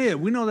rapists. Yeah,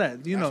 we know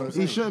that. You That's know, what I'm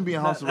saying. He shouldn't be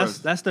in house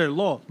arrest. That's their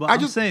law. But I I'm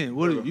just- saying,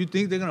 what you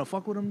think they're gonna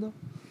fuck with him though?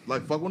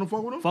 Like, fuck with him,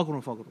 fuck with him? Fuck with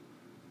him, fuck with him.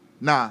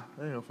 Nah,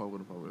 they ain't gonna fuck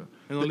with him, fuck with him.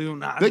 They gonna leave him.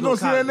 Nah, They Bill gonna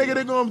see that Cosby. nigga,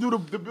 they gonna do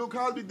the Bill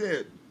Cosby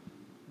dance.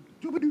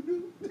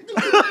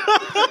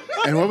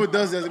 And whoever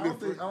does that, I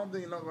don't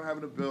think you're not gonna have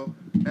it a bill,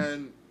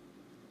 and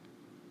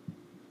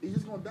he's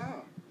just gonna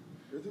die.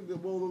 They took the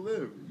will to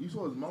live. You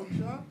saw his mug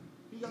shot.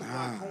 He got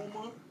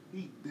glaucoma.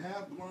 He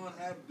half blind,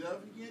 half deaf.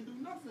 He can't do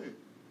nothing,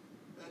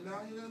 and now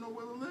he ain't know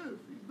where to live.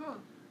 He's done.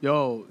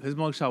 Yo, his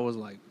mugshot was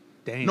like,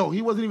 damn. No,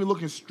 he wasn't even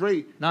looking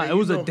straight. Nah, And it you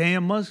was a know-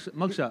 damn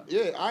mugshot.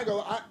 Yeah, I ain't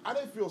gonna. I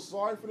didn't feel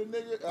sorry for the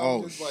nigga. I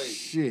was Oh just like,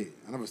 shit!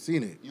 I never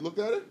seen it. you looked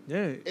at it.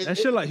 Yeah, that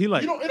shit like he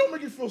like. You know, it don't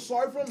make you feel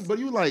sorry for him, but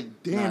you like,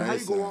 damn, Nah, how you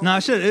it's go sad. on? Nah,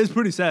 shit, it's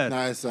pretty sad.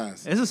 Nah, it's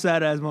ass. It's a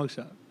sad ass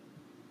mugshot.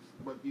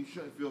 But you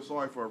shouldn't feel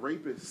sorry for a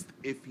rapist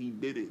if he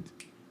did it.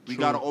 We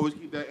True. gotta always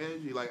keep that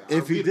energy. Like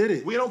If he did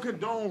it. we don't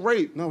condone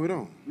rape. No, we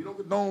don't. We don't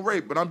condone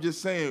rape. But I'm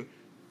just saying,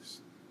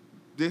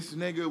 this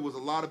nigga was a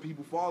lot of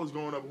people fathers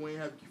growing up who ain't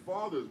have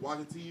fathers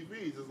watching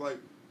TVs. It's like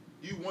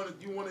you wanted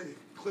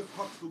Cliff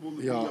Huxtable to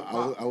be Yo, your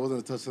pop. I was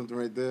gonna touch something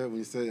right there when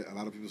you said a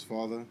lot of people's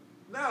father.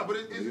 Nah, but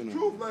it's You the know.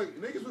 truth.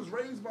 Like niggas was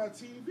raised by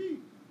TV.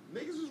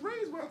 Niggas was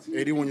raised by TV.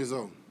 81 years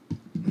old.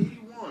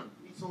 81.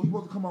 So he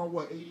supposed to come out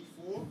what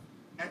 84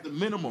 at the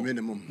minimum.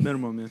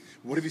 Minimum, man.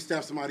 What if he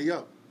stabs somebody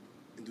up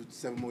and do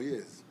 7 more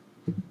years?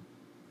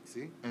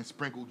 See? And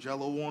sprinkle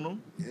Jello on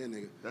him. Yeah,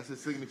 nigga. That's his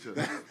signature.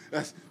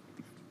 That's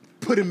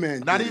put him in.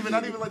 Not even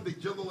like the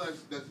Jello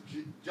that's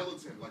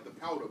gelatin, like the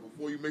powder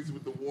before you mix it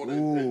with the water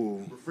Ooh.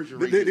 and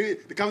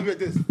refrigerate. They come like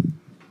this.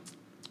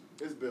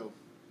 This Bill.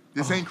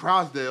 This ain't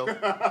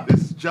Crosdale.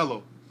 This is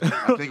Jello.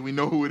 I think we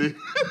know who it is.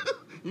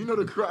 You know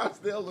the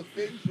Crosdale, the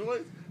fake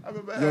joints? I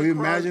remember Yo, you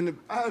imagine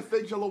I had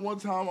fake Jello one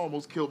time, I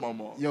almost killed my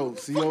mom. Yo, What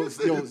the CEO, fuck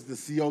is yo, this? the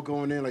CEO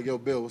going in like, yo,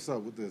 Bill, what's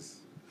up with this?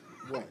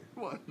 What?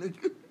 What,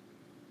 nigga?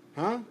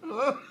 Huh?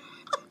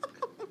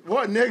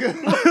 What,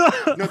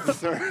 nigga? Nothing,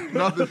 sir.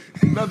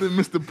 Nothing,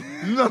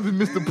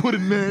 Mr.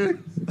 Pudding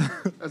Man.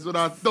 That's what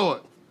I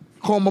thought.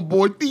 Call my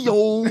boy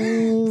Theo.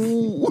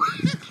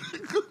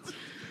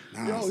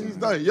 Yo, he's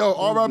done. Yo,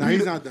 R.I.P. Nah,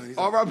 he's not done. He's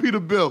not R.I.P. to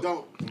Bill.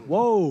 Don't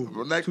Whoa.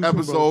 Well, next Too soon,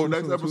 episode,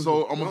 bro. Too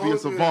soon, I'm gonna soon. be a Don't do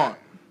savant.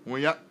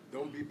 When y'all,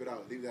 don't beep it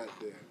out. Leave that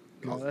there.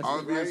 No, I'm that's-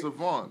 gonna be a right.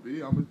 savant, B.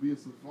 I'm gonna be a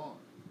savant.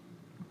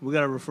 We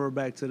gotta refer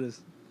back to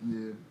this.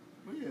 Yeah.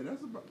 But yeah,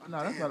 that's about.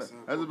 No, that's Damn, not.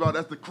 son.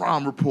 That's the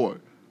crime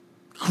report.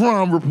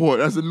 Crime report.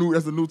 That's a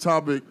new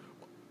topic,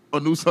 a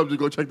new subject.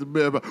 Go check the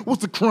bed about.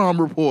 What's the crime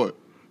report?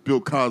 Bill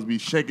Cosby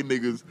shanking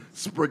niggas,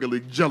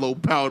 sprinkling Jello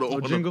powder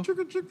on jingle?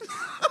 them.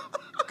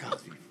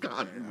 Cosby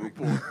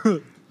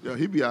report. Yo,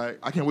 he be alright.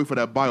 I can't wait for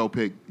that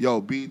biopic.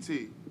 Yo,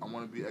 BT. I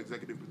want to be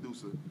executive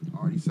producer. I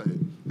already said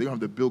it. They gonna have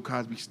the Bill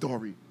Cosby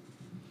story.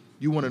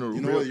 You want to know the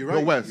You know real? what? You're Yo,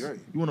 right. Wes, You're right.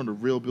 you want to know the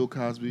real Bill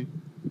Cosby?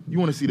 You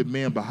want to see the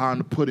man behind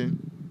the pudding,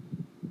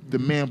 the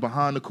man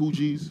behind the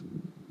coogies?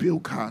 Bill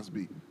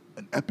Cosby,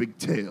 an epic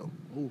tale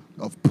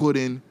of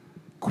pudding,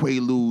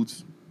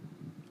 quaaludes,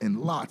 and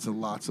lots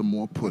of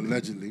more pudding.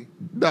 Allegedly.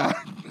 Nah,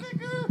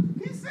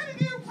 nigga, he said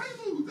he gave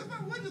quaaludes. That's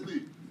not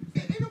allegedly.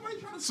 Ain't nobody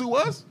trying to sue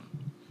us.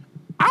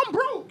 I'm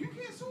broke. You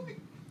can't sue me.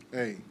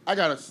 Hey, I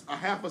got a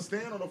half a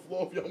stand on the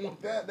floor if y'all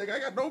want that. Nigga, I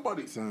got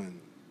nobody. son.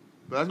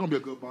 But that's gonna be a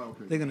good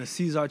biopic. They're gonna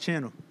seize our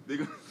channel. They're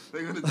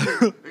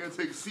gonna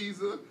take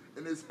Caesar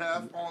and his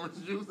half orange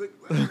juice. They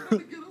gonna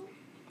get him.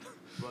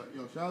 But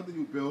yo, shout out to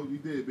you, Bill. You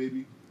did,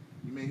 baby.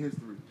 You made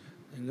history.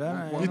 And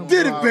God, You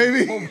did it,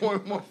 baby.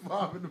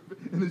 1.15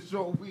 in the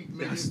short week,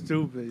 man. that's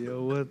stupid,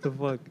 yo. What the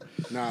fuck?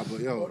 Nah, but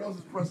What yo. else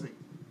is pressing?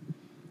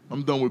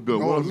 I'm done with Bill.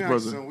 No, What let else me is ask you,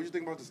 pressing? son, what you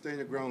think about the stay in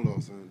your ground law,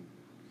 son?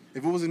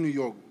 If it was in New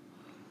York,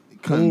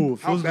 Ooh, if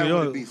it how was bad New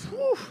would it York, be,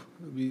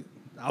 son?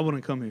 I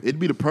wouldn't come here. It'd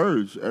be the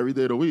purge every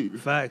day of the week.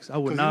 Facts. I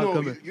would 'Cause not you know,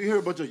 come here. you hear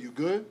a bunch of you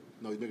good?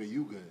 No, nigga,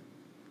 you good.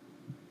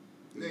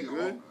 Nigga, You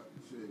good?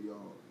 Shit, yo.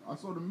 I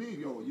saw the meme,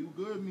 yo. You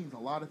good means a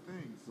lot of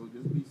things, so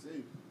just be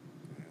safe.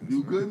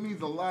 You good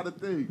means a lot of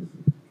things.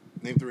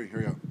 Name 3,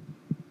 hurry up.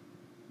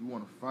 You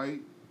want to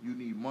fight, you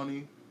need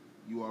money,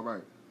 you all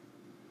right.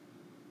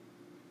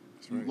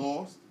 That's You right.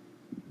 lost,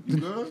 you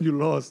good? You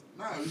lost.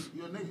 Nah,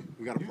 you a nigga.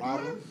 We got a You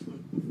problem?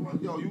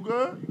 good? Yo, you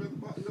good? You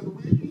got the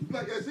weed?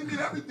 Like, yeah, she get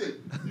everything.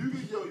 You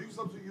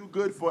something you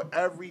good for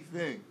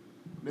everything.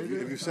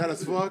 Nigga. If you sad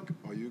as fuck,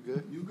 are you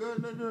good? You good,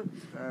 nigga?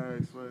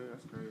 I swear,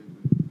 that's crazy.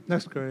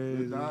 That's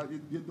crazy.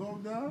 Your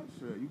dog down?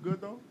 Shit, you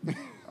good though?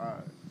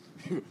 Alright.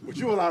 But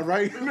you all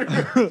right? Real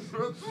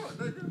talk,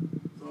 nigga.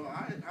 So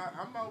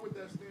I'm out with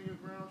that stand your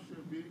ground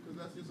shit, B.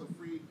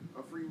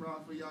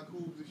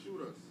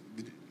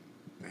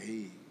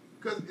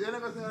 Because they're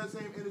not gonna have that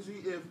same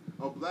energy if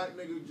a black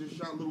nigga just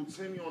shot little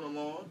Timmy on the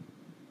lawn.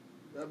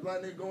 That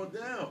black nigga going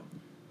down.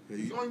 Yeah,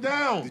 He's going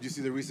down. Did you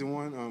see the recent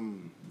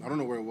one? I don't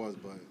know where it was,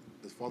 but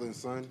it's father and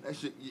son. That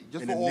shit,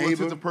 just and for all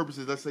intents and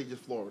purposes, let's say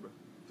just Florida.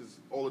 Just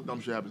all the dumb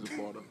shit happens in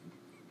Florida.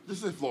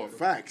 Just say Florida.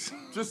 Facts.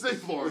 Just say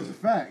Florida. It's a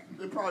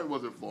fact. It probably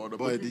wasn't Florida.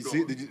 But do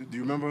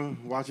you remember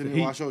watching it?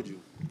 Well, I showed you.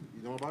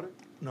 You know about it?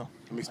 No.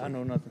 I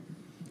know nothing.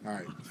 All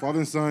right. Father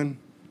and son,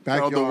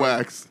 backyard. The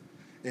wax.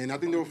 And I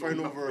think they were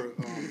fighting over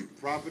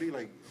property.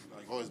 Like,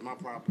 oh, it's my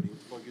property. What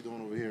the fuck you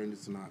doing over here? And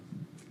it's not.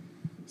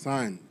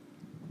 Son,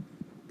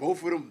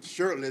 both of them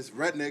shirtless,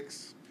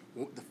 rednecks.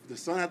 The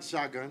son had the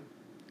shotgun.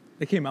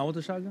 They came out with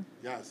the shotgun?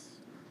 Yes.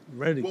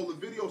 Ready. Well, the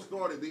video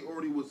started. They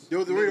already was. They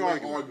were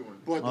already arguing.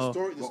 But the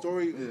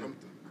story,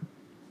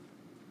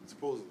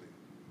 supposedly,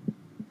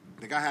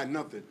 the guy had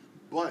nothing.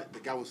 But the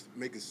guy was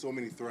making so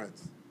many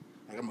threats.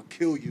 Like, I'm gonna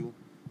kill you.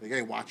 Like,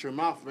 hey, watch your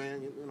mouth,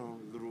 man. You know,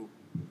 you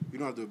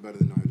don't have to do it better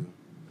than I do.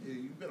 Yeah,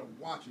 you better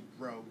watch it,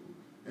 bro.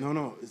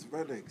 No, it's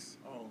rednecks.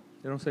 Oh.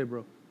 They don't say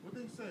bro. What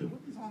they say?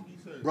 What these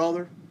honkies say?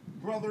 Brother.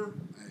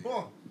 Hey.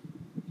 Oh.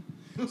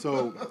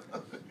 So,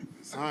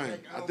 son,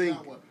 I think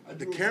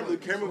the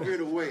camera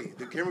veered away.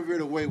 The camera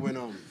veered away when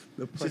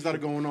shit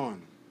started going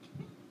on,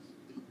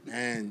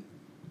 and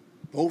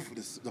both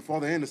the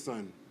father and the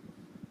son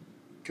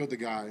killed the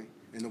guy,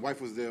 and the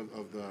wife was there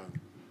of the.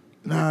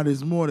 Nah,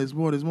 there's more.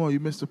 You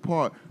missed the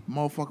part.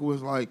 Motherfucker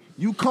was like,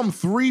 "You come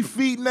 3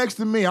 feet next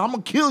to me, I'ma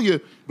kill you."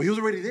 But he was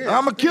already there.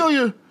 I'ma kill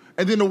you.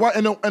 And then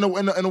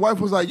the wife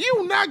was like,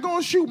 "You not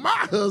gonna shoot my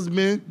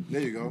husband?"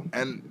 There you go.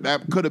 And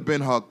that could have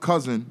been her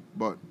cousin,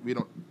 but we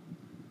don't.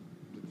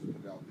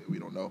 We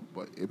don't know,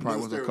 but it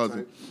probably was her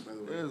cousin.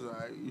 It's all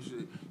right.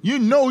 You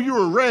know you're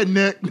a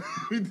redneck.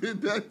 We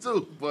did that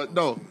too, but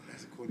no.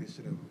 That's the coolest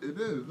shit ever. It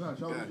is. Nah,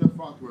 shout out to Jeff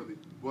Foxworthy.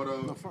 But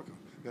no, fuck him.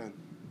 Go ahead.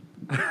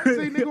 I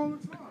say nigga all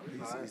the time.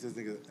 He says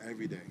nigga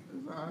every day.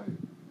 It's all right.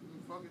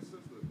 Fucking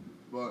sister.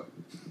 But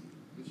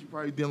she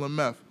probably dealing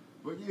meth.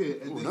 But yeah,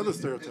 and then, another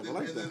stereotype. I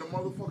like and that. then the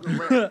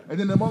motherfucker ran, and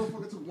then the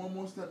motherfucker took one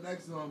more step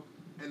next to him,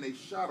 and they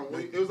shot him.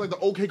 It was like the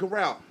OK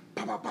Corral.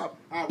 Pop, pop, pop.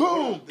 Right,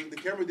 boom. The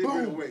camera did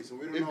veer away, so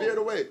we don't know. It veered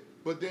away,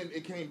 but then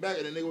it came back,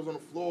 and the nigga was on the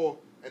floor,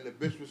 and the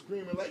bitch was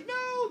screaming like,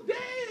 "No,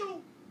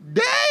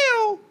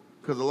 Dale!"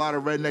 Because a lot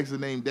of rednecks are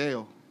named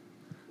Dale.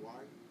 Why?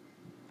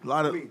 A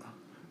lot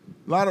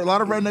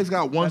of rednecks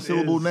got one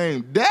syllable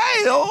name.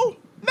 Dale,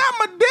 not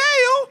my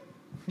Dale.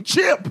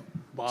 Chip.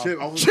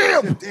 Bob.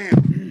 Chip.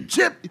 Damn.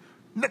 Chip.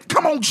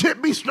 Come on,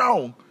 Chip, be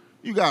strong.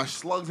 You got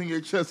slugs in your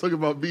chest talking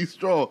about be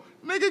strong.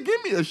 Nigga,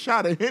 give me a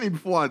shot of Henny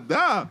before I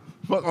die.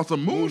 Fuck on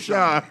some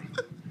moonshine.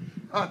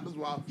 That's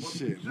why I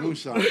Shit,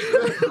 moonshine.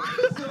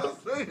 That's what I'm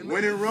saying.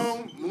 When in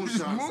Rome,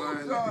 moonshine,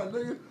 Moonshine,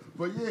 nigga.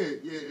 But yeah,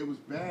 it was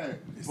bad.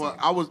 But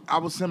I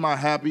was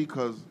semi-happy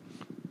because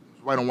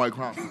white on white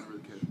crime.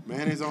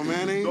 Mayonnaise on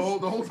mayonnaise? The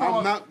whole time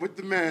I'm not with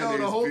the mayonnaise. No,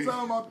 the whole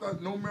time I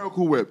thought, no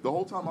Miracle Whip. The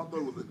whole time I thought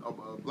it was a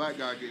black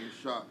guy getting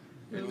shot.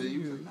 And then you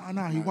was like,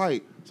 nah, he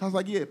white. So I was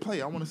like, yeah, play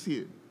it. I want to see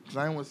it. Because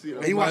I didn't want to see it.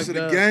 And he watched it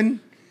again,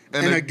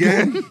 and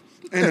again,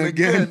 and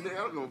again. I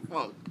don't give a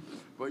fuck.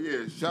 But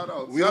yeah, shout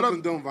out. We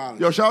don't condone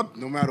violence. Yo,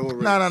 no matter what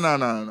race.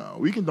 No.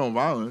 We condone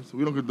violence.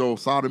 We don't condone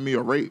sodomy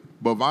or rape.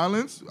 But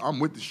violence, I'm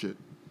with the shit.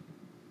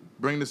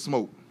 Bring the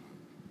smoke.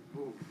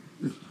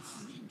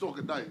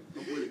 Talking nice.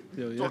 I'm with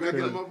it. Yo,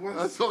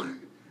 That's talking.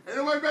 Ain't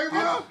nobody backing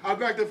me up. I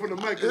backed up from the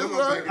mic. It's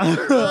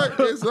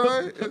all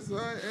right.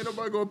 Ain't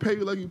nobody gonna pay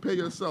you like you pay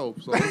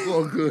yourself. So it's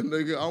all good,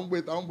 nigga. I'm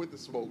with the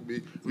smoke,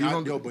 B.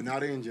 But now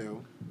they in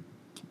jail.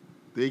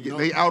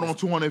 They out on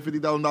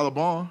 $250,000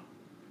 bond,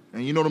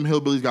 and you know them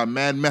hillbillies got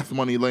mad meth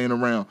money laying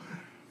around.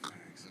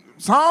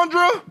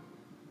 Sandra,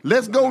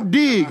 let's go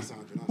dig.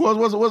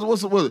 What's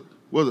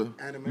it?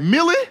 Anime.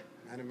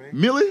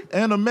 Millie?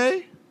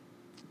 Anime?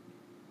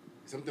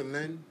 Something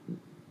Lynn.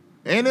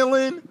 Annie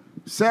Lynn?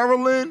 Sarah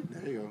Lynn?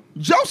 There you go.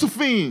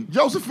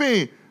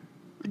 Josephine,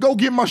 go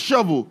get my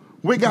shovel.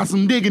 We got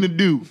some digging to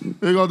do.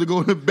 They're going to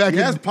go in the back.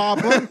 Yes,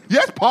 Papa.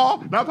 Yes,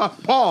 Paul. Not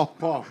Paul.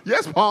 Paul.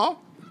 Yes, Paul.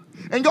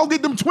 And go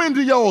get them twins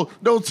of yours,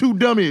 those two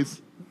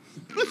dummies.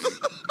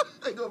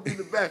 They going to be in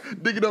the back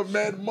digging up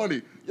mad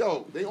money.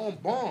 Yo, they on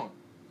bond.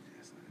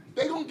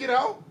 They going to get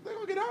out.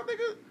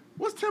 Nigga.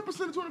 What's 10%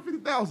 of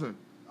 $250,000?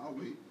 I'll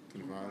wait.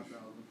 25.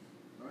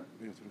 Right?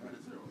 Yeah, 25.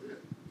 Yeah.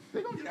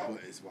 They going to get out.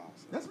 But it's wild.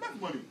 That's meth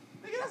money.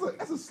 Nigga,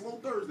 that's a slow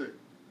Thursday.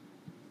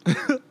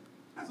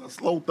 That's a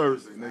slow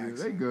Thursday, nigga.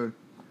 They good.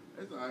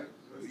 It's all right.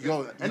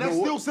 Yo, and that's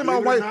still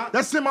semi-white.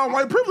 That's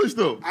semi-white privilege,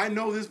 though. I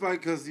know this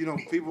because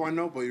people I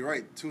know, but you're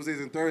right. Tuesdays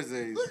and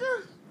Thursdays,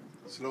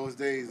 slowest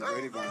days of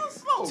anybody.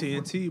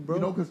 TNT, bro.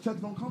 You know, because checks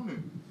don't come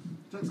in.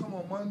 Checks come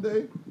on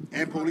Monday.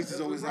 And police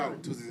is always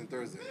out Tuesdays and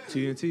Thursdays.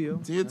 TNT, yo.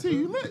 TNT,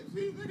 you lit.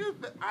 See,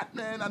 nigga,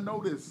 I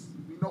know this.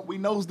 We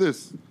knows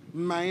this.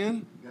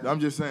 Man. I'm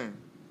just saying.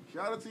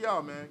 Shout out to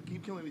y'all, man.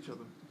 Keep killing each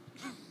other.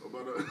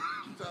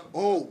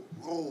 Oh,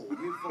 let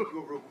me fuck you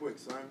up real quick,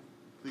 son.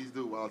 Please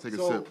do while I take a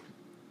sip.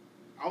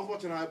 I was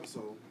watching our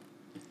episode,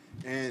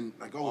 and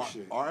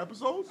shit. Our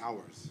episodes?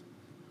 Ours.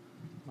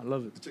 I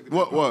love it.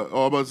 What? Oh,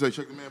 I'm about to say,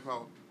 check the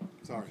manpower.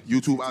 Sorry.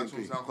 YouTube, TTP.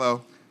 iTunes,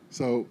 SoundCloud.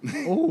 So.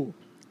 Oh.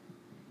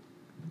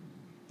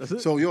 That's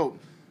it. So yo,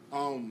 I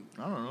don't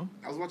know.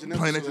 I was watching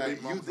Playing episode next to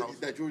Big Mom's house.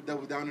 that you were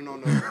double down in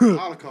on the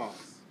Holocaust.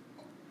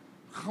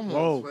 Come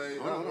Whoa. on, Sway.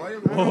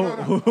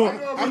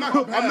 Whoa. I'm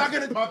not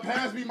gonna. My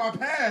past be my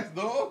past,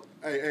 dog.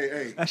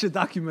 Hey. That shit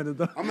documented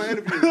though. I'm not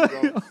interviewing you,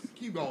 bro.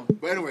 Keep going.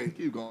 But anyway,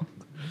 Keep going.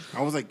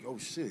 I was like, oh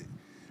shit.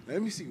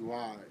 Let me see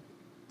why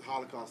the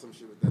Holocaust, some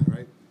shit with that,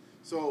 right?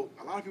 So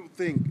a lot of people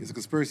think it's a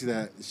conspiracy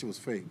that this shit was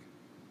fake.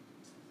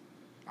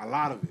 A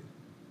lot of it.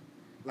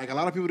 Like a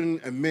lot of people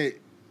didn't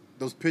admit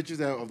those pictures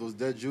of those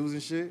dead Jews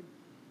and shit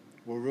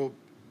were real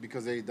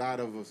because they died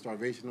of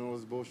starvation and all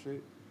this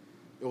bullshit.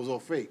 It was all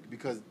fake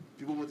because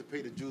people went to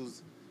pay the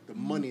Jews the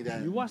money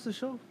that. You watched the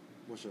show?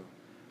 What show?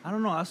 I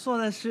don't know. I saw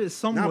that shit Nah,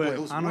 somewhere but it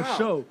was on wild, a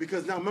show.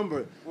 Because now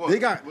remember, What? they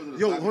got Was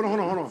it a hold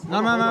on.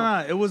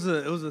 No. It was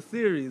a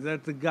theory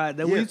that the guy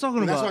that what are you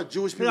talking and about? That's why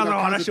Jewish people. No,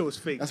 got that shit was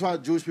fake. That's why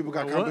Jewish people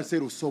got What?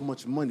 compensated with so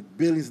much money,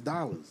 billions of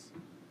dollars.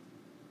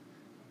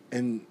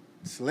 And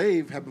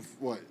slave had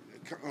what?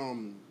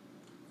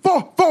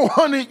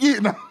 400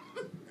 years now.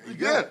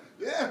 Yeah.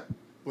 Yeah.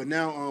 But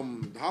now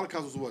the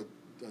Holocaust was what,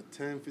 a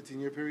 10,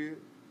 15-year period?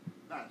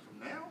 Not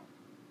from now.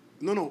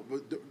 No,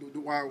 but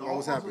why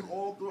was happening?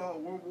 All throughout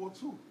World War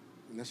II.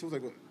 And that shit was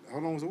like, what, how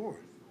long was the war?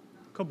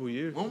 Couple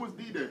years. When was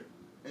D-Day?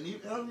 And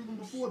even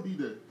before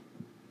D-Day.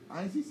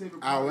 I ain't see Saving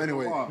Oh,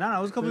 anyway. No,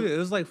 it was a couple years. It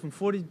was like from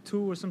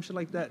 42 or some shit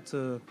like that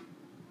to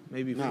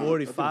maybe Nah,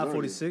 45, I thought it was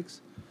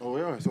 46. Oh,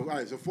 yeah. So, all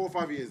right, so 4 or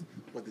 5 years,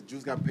 but the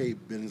Jews got paid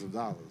billions of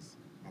dollars.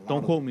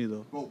 Don't quote me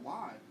though. But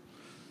why?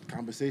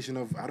 Compensation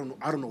of, I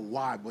don't know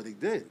why, but they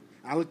did.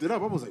 I looked it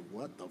up. I was like,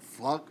 what the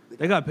fuck?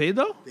 They got paid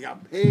though? They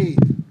got paid.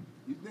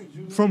 You think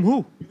Jews From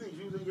who? You think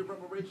Jews didn't get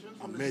reparations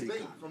from America. the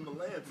state, from the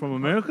land? From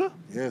America?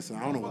 Yes, I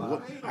don't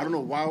know I don't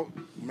know why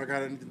America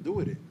had anything to do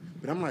with it.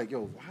 But I'm like,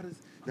 yo, why does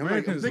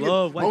Americans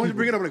love white I want to people.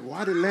 bring it up like,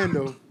 why did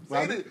Lando?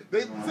 Say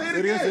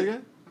it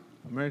again.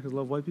 Americans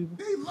love white people?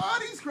 They love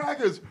these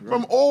crackers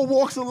from all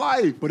walks of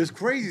life. But it's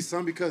crazy,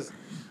 son, because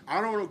I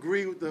don't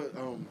agree with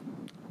the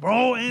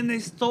Bro, and they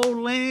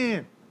stole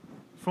land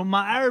from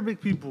my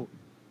Arabic people.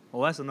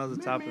 Oh, that's another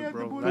topic,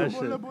 bro. That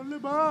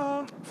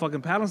shit.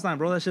 Fucking Palestine,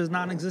 bro. That shit's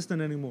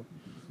non-existent anymore.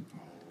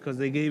 Because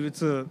they gave it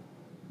to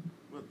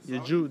the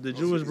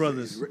Jewish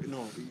brothers.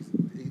 No,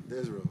 the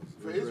Israelites.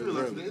 For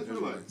Israelites, the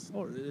Israelites.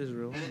 Oh,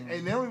 Israel.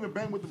 And they don't even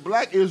bang with the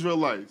black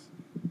Israelites.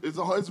 It's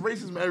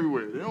racism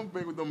everywhere. They don't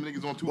bang with them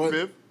niggas on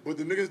 2/5. But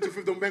the niggas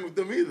 2/5 don't bang with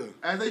them either.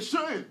 As they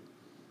shouldn't.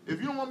 If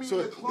you don't want me in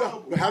your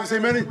club, but have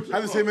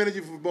the same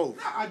energy for both.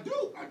 Yeah, I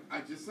do.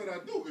 I just said I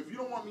do. If you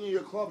don't want me in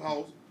your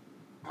clubhouse,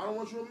 I don't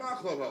want you in my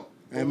clubhouse.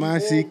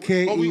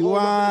 MICKEY.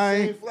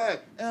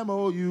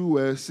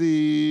 MOUSC.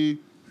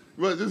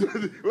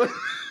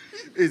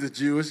 Is a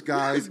Jewish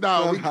guy's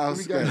Nah,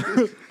 clubhouse.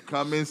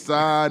 Come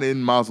inside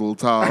in Mazel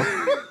Tov.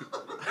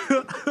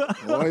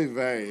 Oy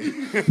vey.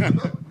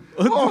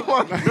 Oh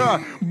my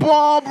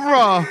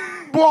God,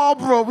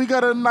 Barbara, we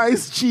got a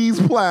nice cheese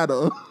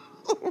platter.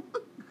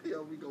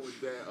 Yo, we going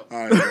down.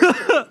 All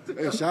right.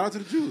 Hey, shout out to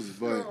the Jews,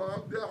 but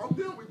Yo, I'm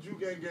down with Jew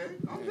gang.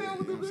 I'm down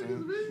with them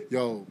niggas, man.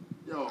 yo,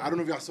 Yo. I don't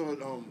know if y'all saw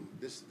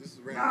this is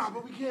random. Nah,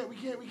 but we can't.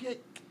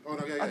 Oh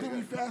no, I think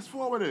we fast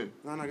forwarded.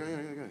 No, go.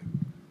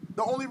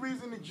 The only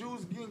reason the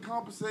Jews getting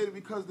compensated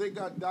because they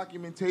got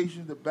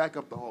documentation to back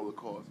up the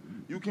Holocaust.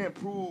 You can't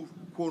prove,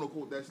 quote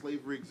unquote, that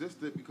slavery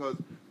existed because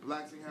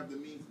blacks didn't have the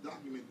means to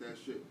document that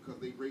shit because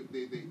they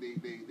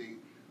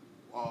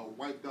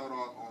wiped out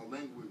our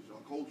language,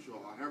 our culture,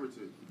 our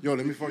heritage. Yo,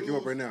 let me fuck you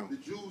up right now. The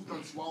Jews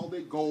done swallowed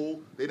their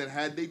gold. They done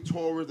had their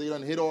Torahs. They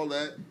done hit all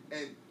that.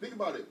 And think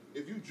about it.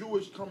 If you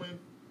Jewish coming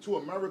to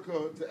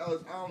America, to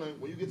Ellis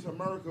Island, when you get to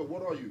America,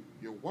 what are you?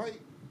 You're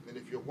white. And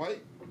if you're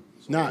white,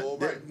 Nah, all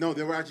right.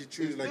 they were actually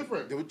treated It's like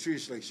different. they were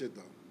treated like shit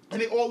though.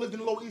 And they all lived in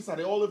the Lower East Side.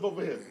 They all lived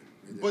over here.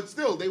 They did. But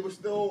still, they were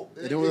still...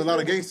 There was a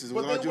lot of gangsters. There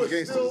was a lot of Jewish But they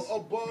were gangsters. still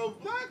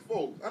above black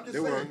folks. I'm just They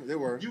were, saying. they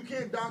were. You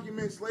can't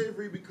document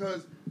slavery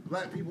because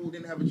black people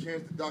didn't have a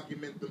chance to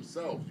document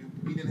themselves.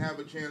 We didn't have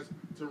a chance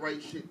to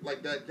write shit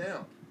like that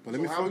down. But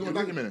let me how we gonna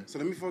document it? So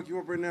let me fuck you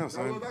up right now, How we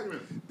son. gonna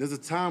document it? There's a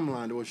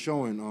timeline that was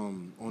showing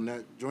on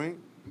that joint.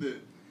 Yeah.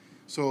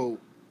 So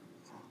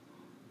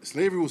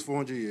slavery was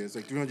 400 years,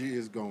 like 300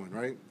 years going,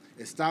 right?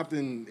 It stopped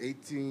in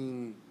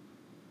 18.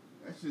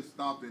 That shit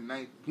stopped in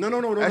 19...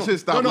 No. That shit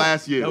stopped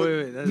last year. No,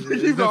 wait. That's, it's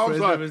You know,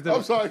 different, it's I'm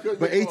different. sorry.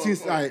 But 18,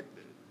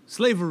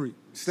 Slavery.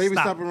 slavery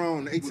Stop. stopped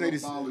around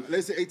 1880. Abolished.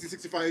 Let's say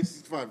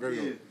 1865, very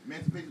Yeah. good.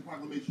 Emancipation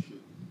Proclamation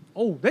shit.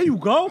 Oh, there you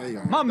go. There you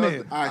go. My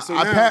man. All right, so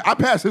I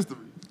passed history.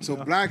 so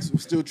blacks were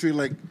still treated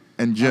like,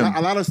 And Jim.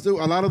 a lot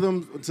of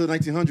them until the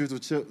 1900s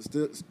were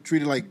still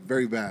treated like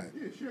very bad.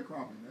 Yeah,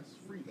 sharecropping. That's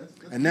free. That's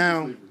And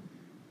now, slavery.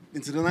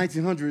 into the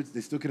 1900s,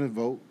 they still couldn't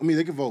vote. I mean,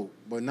 they could vote,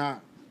 but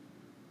not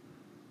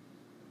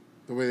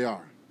the way they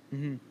are.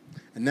 Mm-hmm.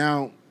 And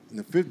now, in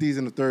the 50s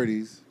and the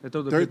 30s, They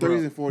throw the 30s people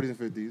out. and 40s and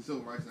 50s,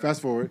 Civil Rights Act.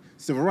 fast forward,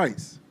 civil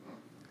rights.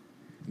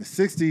 In the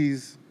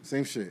 60s,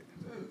 same shit.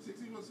 Yeah,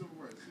 16 was civil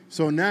rights.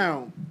 So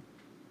now,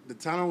 the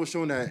timeline was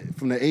showing that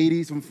from the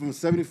 80s, from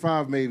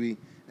 75 maybe,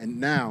 and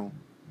now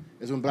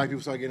is when black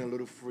people start getting a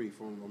little free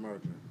from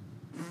America.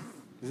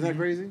 Isn't that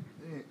crazy?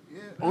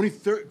 Yeah. Only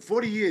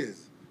 40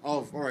 years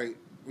of, all right,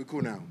 we're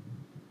cool now.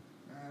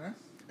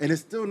 And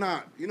it's still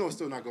not, it's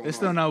still not going on. It's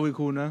still not we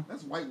cool now.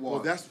 That's whitewash. Well,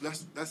 that's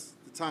the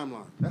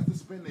timeline. That's the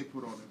spin they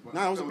put on it. But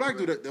Nah, it was a black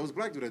dude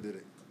that did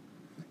it.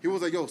 He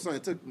was like, yo, son,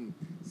 it took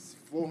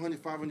 400,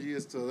 500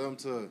 years to them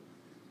to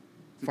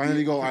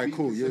finally go, all right,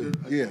 cool.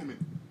 Yeah.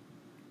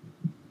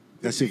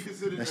 That shit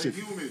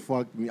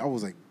fucked me. I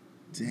was like,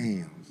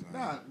 damn. Son.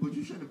 Nah, but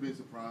you shouldn't have been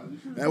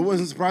surprised. That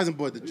wasn't surprising,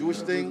 but the Jewish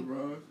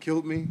thing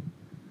killed me.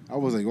 I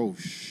was like, oh,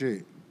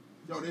 shit.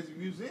 Yo, there's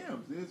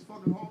museums. There's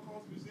fucking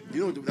Holocaust museums.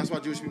 You know, that's why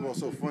Jewish people are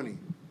so funny.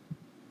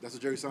 That's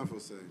what Jerry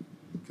Seinfeld said.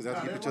 Because they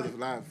have to keep each other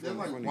alive. They're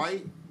like funny.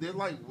 White. They're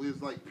like,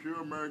 it's like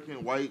pure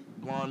American, white,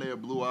 blonde hair,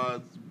 blue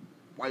eyes,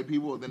 white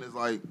people. Then it's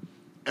like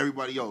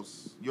everybody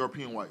else,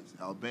 European whites,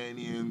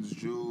 Albanians,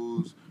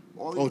 Jews.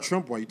 All these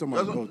Trump white. You talking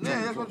about Trump.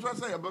 That's what I'm trying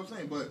to say. But I'm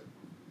saying, but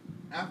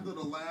after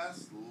the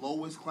last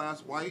lowest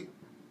class white,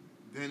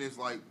 then it's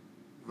like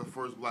the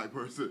first black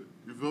person.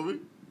 You feel me?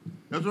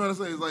 That's what I'm trying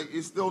to say. It's like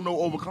it's still no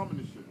overcoming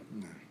this shit.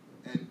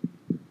 And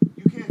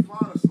you can't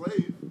find a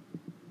slave.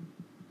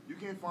 You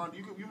can't find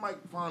you might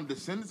find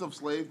descendants of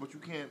slaves, but you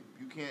can't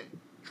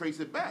trace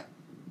it back.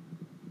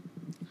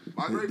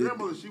 My great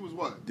grandmother, she was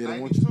what?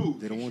 92.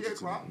 She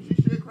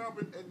shared crop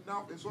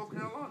in South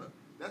Carolina.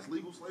 That's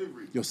legal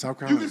slavery. Yo, South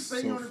Carolina is so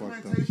fucked up. You can say you're on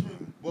the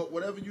plantation, but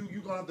whatever you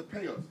gonna have to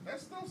pay us.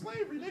 That's still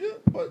slavery, nigga.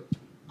 But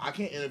I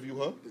can't interview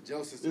her. The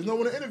jail system. There's no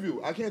one to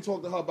interview. I can't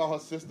talk to her about her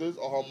sisters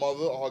or her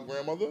mother or her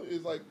grandmother.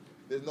 It's like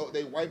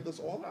they wiped us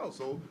all out.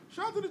 So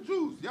shout out to the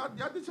Jews. Y'all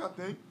did y'all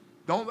thing.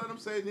 Don't let them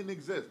say it didn't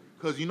exist.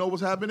 Because you know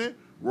what's happening?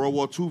 World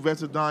War II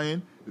vets are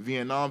dying.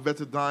 Vietnam vets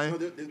are dying.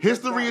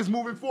 History is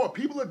moving forward.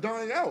 People are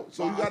dying out.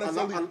 So you got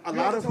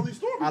to tell these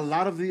stories. A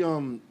lot of the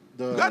you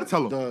gotta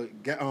tell them.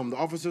 The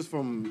officers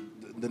from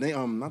the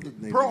name not the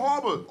name. Pearl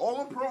Harbor. All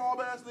them Pearl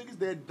Harbor ass niggas,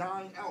 they're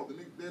dying out.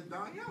 They're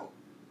dying out.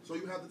 So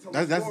you have to tell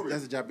the story.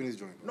 That's a Japanese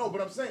joint. No, but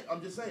I'm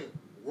just saying.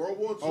 World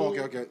War II,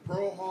 okay.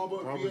 Pearl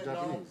Harbor,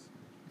 Vietnam.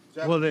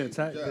 Japanese. Well, they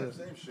attacked. Yeah,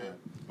 same shit.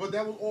 But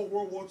that was all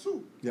World War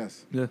II.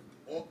 Yes. Yeah.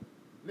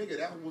 Nigga,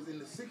 that was in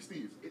the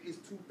 60s. It is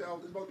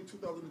 2000. It's about to be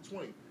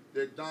 2020.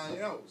 They're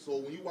dying out. So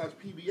when you watch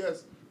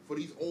PBS for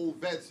these old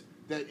vets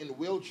that in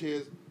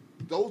wheelchairs,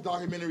 those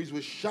documentaries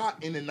were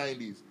shot in the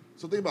 90s.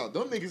 So think about it.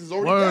 Them niggas is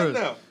already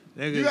dead now.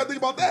 You gotta think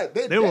about that.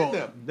 They dead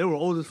now. They were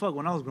old as fuck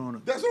when I was growing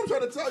up. That's what I'm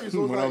trying to tell you.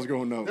 So when I was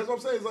growing up. That's what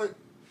I'm saying. It's like,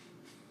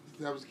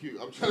 that was cute.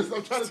 I'm trying to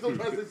still try to say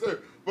serious.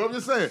 But I'm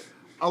just saying,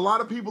 a lot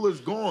of people is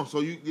gone.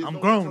 So you I'm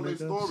don't grown, tell their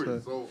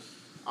stories. So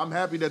I'm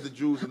happy that the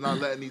Jews are not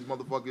letting these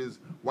motherfuckers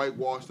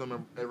whitewash them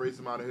and erase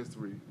them out of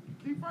history.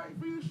 Keep fighting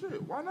for your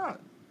shit. Why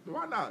not?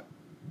 Why not?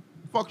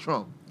 Fuck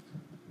Trump.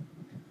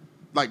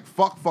 Like,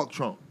 fuck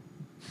Trump.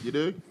 You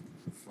dig?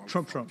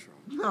 Trump.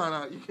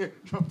 Nah, you can't.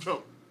 Trump.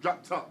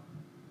 Drop top.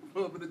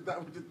 Pull up in the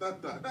dot with your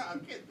dot. Nah, I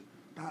can't.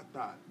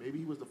 Dot. Maybe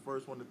he was the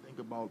first one to think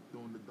about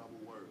doing the double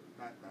word.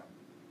 Dot.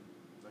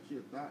 Like,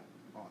 shit, dot.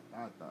 Oh,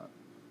 dot.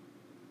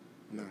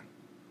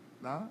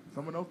 Nah?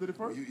 Someone else did it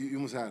first? You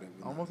almost had it.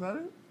 Almost had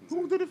it?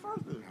 Who did it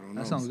first then? I don't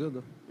know. That sounds good,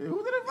 though. Yeah,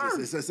 who did it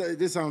first? It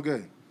did sound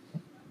good.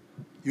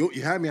 You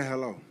had me at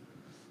hello.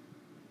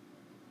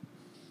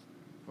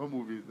 What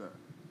movie is that?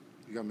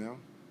 You got me on?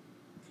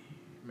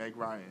 Meg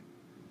Ryan.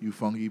 You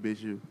funky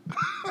bitch, you.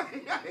 I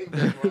hate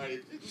Meg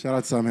Ryan. Shout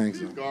out to Tom Hanks.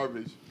 She's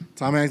garbage.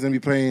 Tom Hanks gonna be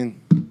playing.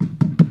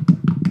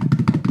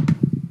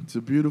 It's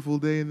a beautiful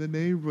day in the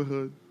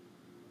neighborhood.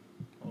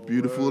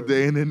 Beautiful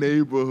day in the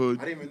neighborhood.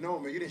 I didn't even know,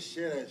 man. You didn't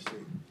share that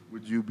shit.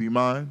 Would you be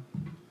mine?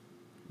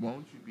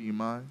 Won't you be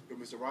mine? Yo,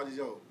 Mr. Rogers,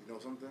 you know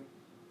something?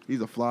 He's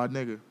a fly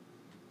nigga.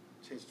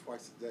 Changed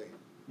twice a day.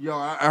 Yo,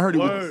 I heard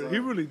he was. He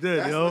really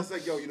did, yo. That's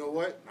like, yo, you know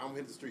what? I'm gonna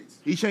hit the streets.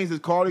 He changed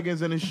his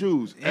cardigans and his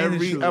shoes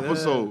every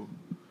episode. Yeah.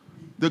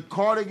 The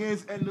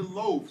cardigans and the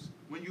loafs.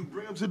 When you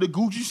bring him to the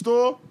Gucci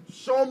store,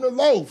 show him the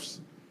loafs.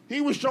 He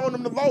was showing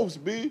them the loafs,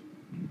 B.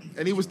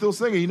 And he was still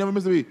singing. He never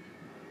missed a beat.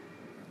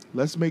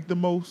 Let's make the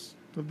most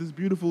of this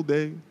beautiful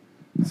day.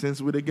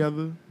 Since we're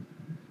together,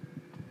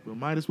 we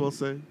might as well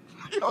say,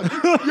 yo,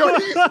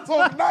 he used to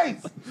talk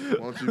nice.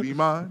 Won't you be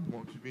mine?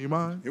 Won't you be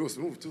mine? He was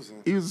smooth too, son.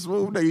 He was a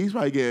smooth nigga. He's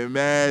probably getting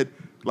mad,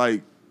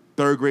 like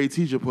third grade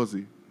teacher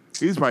pussy.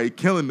 He's probably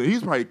killing them.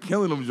 He's probably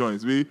killing them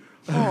joints, B.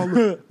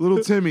 Oh,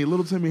 little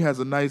Timmy has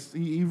a nice.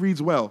 He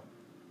reads well,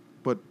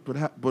 but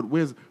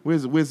where's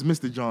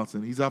Mr.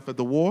 Johnson? He's off at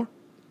the war.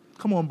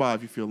 Come on by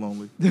if you feel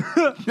lonely.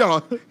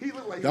 Yo, he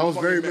looked like that was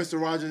very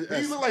Mr. Rogers.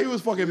 He looked like he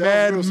was fucking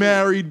mad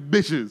married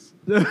bitches.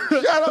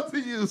 Shout out to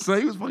you, son.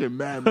 He was fucking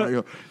mad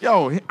married.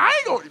 Yo, I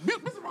ain't going.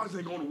 Mr. Rogers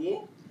ain't going to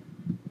war.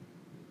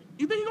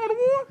 You think he going to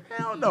war?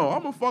 Hell no.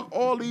 I'm gonna fuck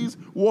all these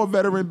war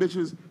veteran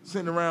bitches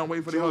sitting around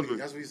waiting for their husband.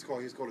 That's what he's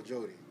called. He's called a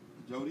Jody.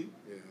 Jody?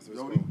 Yeah, that's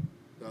what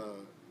it's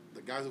called.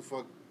 The guys who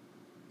fuck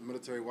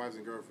military wives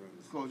and girlfriends.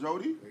 It's called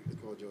Jody? It's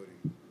called Jody.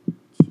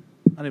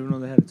 I didn't even know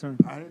they had a term.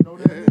 I didn't know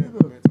that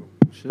either.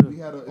 Shit. We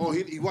had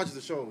he watches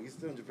the show. He's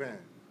still in Japan.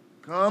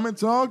 Come and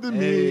talk to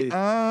Hey.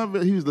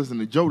 me. He was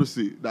listening to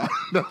Jodeci.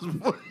 That's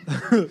what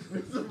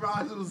Mr.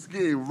 Rogers was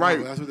getting right.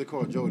 Oh, that's what they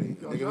call Jody.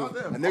 A shout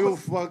out nigga them. who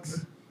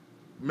fucks.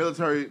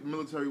 Military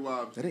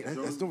wives.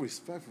 That's no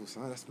respectful,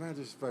 son. That's mad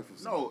disrespectful.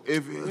 Son. No,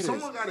 if It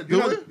someone is. got to do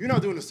it, You're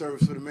not doing a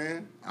service for the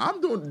man. He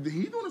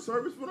doing a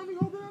service for them. He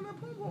holding down that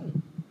pom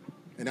pom.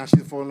 And now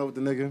she's falling in love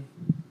with the nigga.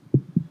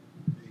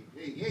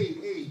 Hey.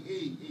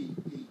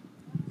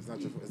 It's not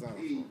your. It's not her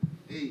Hey, fault.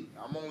 hey,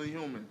 I'm only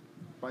human.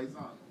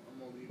 Paisano.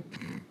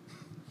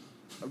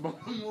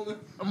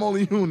 I'm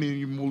only human,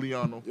 you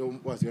Muliano. Yo,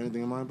 what? You got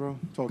anything in mind, bro?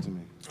 Talk to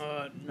me.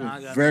 Nah,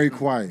 I got Very nothing.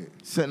 quiet.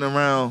 Sitting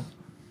around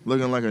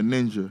looking like a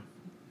ninja.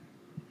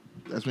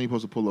 That's when you're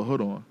supposed to pull a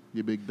hood on,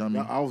 you big dummy.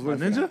 I was My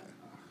waiting for ninja? that.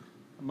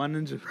 My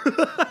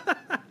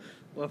ninja.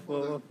 What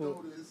for?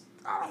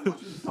 I don't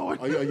want you to know it.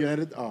 Are you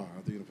edited? Oh,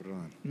 I thought you were gonna put it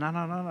on.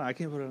 No. I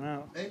can't put it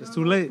out. Ain't It's none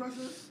too of late. those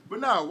presents? But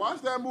now,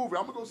 watch that movie.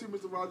 I'm gonna go see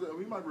Mr. Rogers, and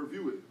we might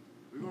review it.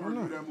 We're gonna Why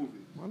review not? that movie.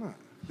 Why not?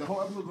 The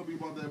whole episode's gonna be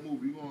about that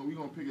movie. We're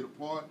gonna pick it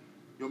apart.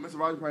 Yo, Mr.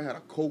 Rogers probably had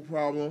a coke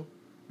problem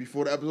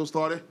before the episode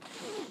started.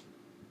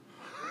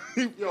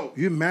 Yo,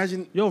 You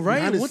imagine? Yo, right?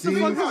 behind What the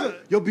scenes- fuck is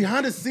it? Yo,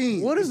 behind the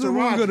scenes. What is Mr. the movie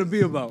Rogers. gonna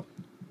be about?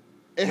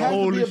 it has to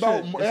Holy be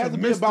about. shit. It It's has a to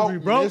be mystery,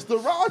 about bro.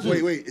 Mr.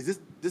 Rogers. Wait. Is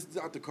this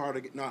out the car?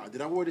 Nah, did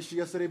I wear this shit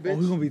yesterday, bitch? Oh,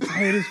 we gonna be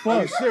tight as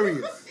Are you fuck.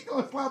 serious? He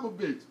gonna slap a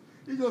bitch.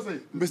 He gonna say,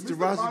 Mr.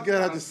 Rogers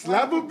gotta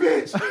slap a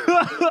bitch.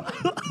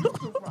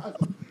 Mr.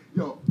 Rogers.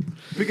 Yo,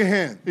 Pick a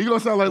hand. he gonna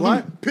sound like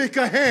What? Pick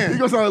a He hand.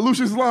 gonna sound like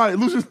Lucius Lyon.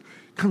 Lucius,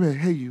 come here.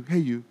 Hey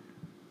you.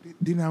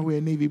 Didn't I wear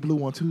navy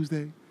blue on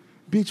Tuesday?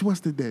 Bitch, what's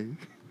the day?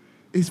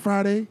 It's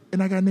Friday,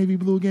 and I got navy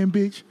blue again,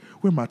 bitch.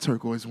 Where my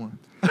turquoise one?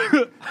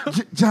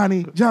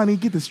 Johnny,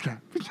 get the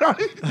strap.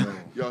 Johnny.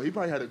 Yo, he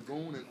probably had a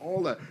goon and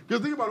all that.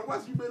 Because think about it,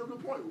 Wes, you made a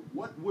good point.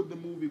 What would the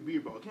movie be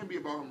about? It can't be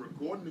about him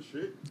recording the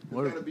shit. It's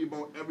got to be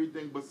about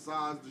everything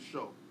besides the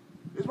show.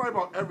 It's probably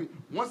about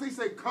once they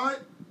say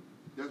cut,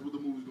 that's what the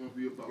movie's going to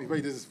be about. He's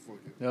ready to fuck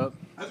it. Yep.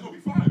 That's going to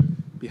be fine.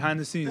 Behind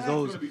the scenes, That's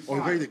those gonna be Oh, he's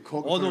fire. ready to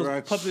coke all in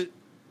front those of puppet.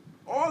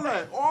 All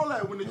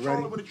that. When the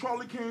Ready?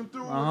 trolley came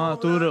through. and all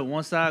Through that, the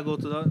one side, go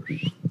to the other.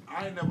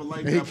 I ain't never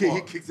liked And that he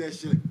part. kicks that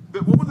shit.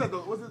 What was that?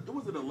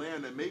 Was it a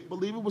land that make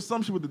believe? It was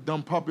some shit with the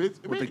dumb puppets.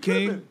 With the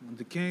king.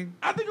 The king.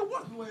 I think it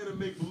was the land of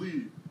make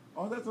believe.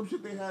 Oh, that's some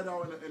shit they had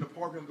out in the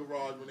parking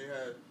garage when they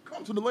had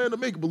come to the land of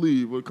make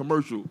believe with a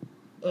commercial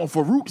on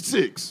for Route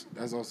 6.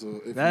 That's also.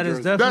 That is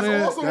Jersey. definitely.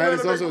 That's also That is land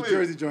of also a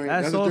make-believe. Jersey joint.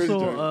 That's a Jersey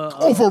also. joint.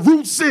 Oh, for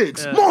Route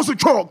 6. Yeah. Monster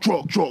truck.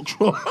 Some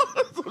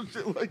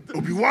shit like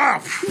that. Be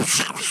wild.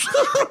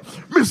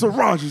 Mr.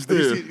 Rogers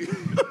there.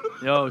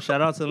 Yo,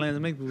 shout out to the Land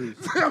of Make Believe.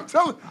 I'm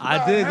telling you.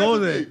 I did go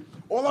there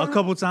All I a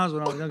couple times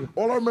when I was younger.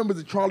 All I remember is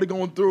the Charlie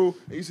going through,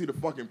 and you see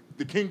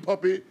the king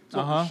puppet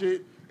talking Uh-huh.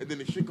 shit, and then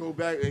the shit go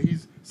back, and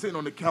he's sitting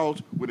on the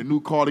couch with a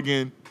new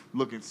cardigan,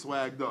 looking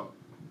swagged up.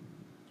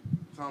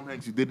 Tom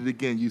Hanks, you did it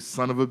again, you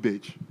son of a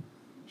bitch.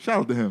 Shout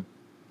out to him.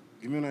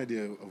 Give me an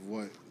idea of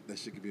what that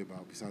shit could be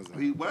about besides that.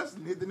 Pete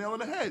Weston hit the nail on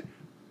the head.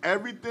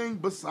 Everything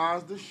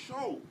besides the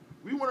show.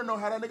 We want to know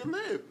how that nigga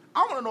live. I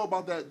want to know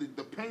about the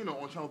painter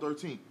on Channel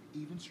 13.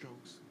 Even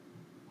strokes.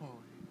 Oh,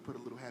 he put a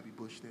little happy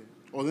bush there.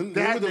 Oh, then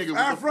That with nigga the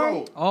was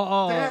afro. a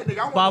pro. That nigga,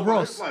 I wanna Bob know about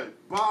Ross. his life.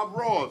 Bob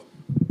Ross.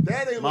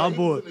 That ain't My like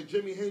boy. he was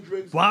in the Jimi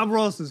Hendrix. Bob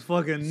Ross is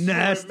fucking Snorting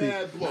nasty.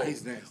 Mad blow. Nah,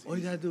 he's nasty. All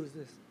you gotta do is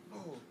this.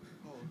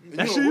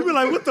 That shit, you be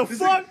like, what the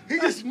fuck? He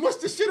just mushed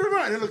the shit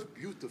around. It looks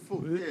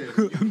beautiful. Yeah,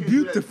 you can't do that.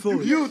 Beautiful.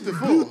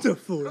 Beautiful.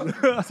 Beautiful.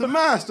 It's a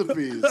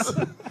masterpiece.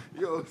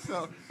 Yo,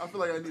 so, I feel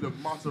like I need a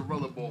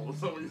mozzarella ball or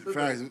something.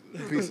 Facts.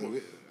 Piece of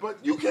it.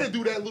 But you can't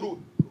do that little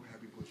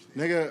happy bush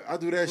thing. Nigga, I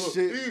do that Look,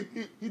 shit.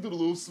 He do the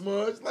little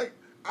smudge. Like,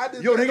 I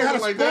did Yo, that nigga had a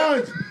like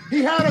sponge. that.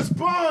 He had a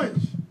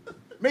sponge.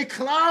 Make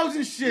clouds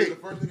and The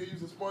shit. first nigga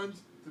used a sponge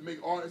to make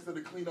art instead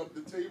of clean up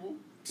the table.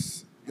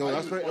 Yo, I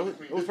that's use right. sponge It to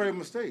clean was this probably a shit.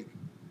 mistake.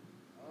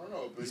 I don't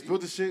know, but He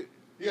spilled the shit.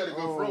 he had a good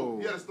Oh. fro.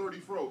 He had a sturdy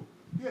fro.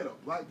 He had a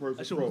black person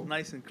That shit fro. was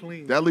nice and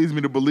clean. That leads me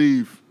to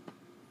believe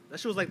That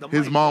shit was like the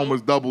his mic, mom bro.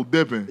 was double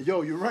dipping.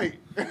 Yo, you're right.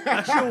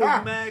 That shit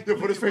was mad. Yo,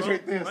 put his clean, face bro.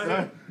 right there,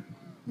 Right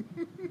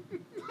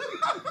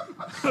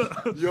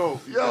son. Yo,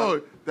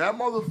 that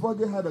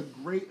motherfucker had a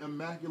great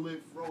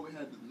immaculate fro. It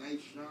had the nice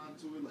shine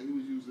to it, like he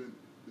was using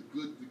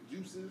the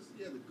juices.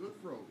 Yeah, the good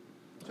fro.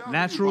 Shout out to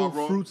Natural you, Bob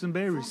Ross. fruits and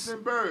berries. Fruits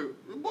and berries.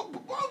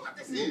 What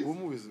this is? What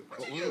movie is it?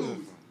 What you What is it?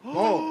 use?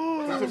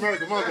 Oh, South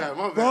America. My bad.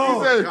 My He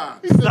bad. said, God.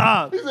 he said,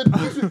 Stop. he said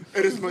juices,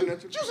 It is my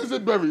natural. juices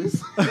and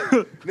berries.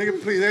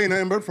 Nigga, please, ain't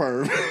nothing but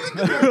firm. he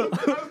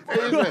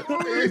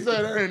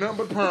said, that ain't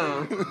nothing but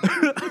perm.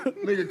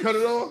 Nigga, cut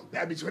it off.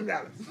 That'd be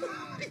 $20.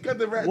 He cut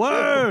the rat.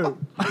 Word.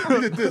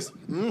 Look at this.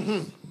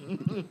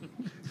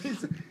 He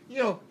said, you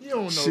don't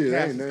know Shit, ain't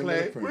Cassius nothing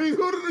Clay. but perm.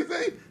 Who did they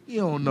say?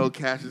 You don't know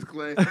Cassius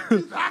Clay. He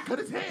said, I cut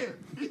his hair.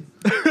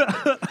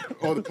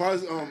 Oh, the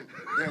pause.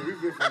 Damn,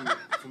 we've been from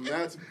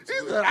that to.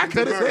 He said, I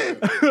cut his hair.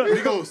 And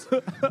he goes,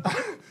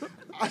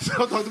 I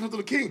talked to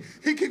the king.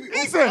 He kicked me.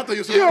 He I said, thought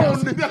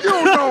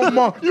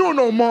you don't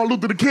know Martin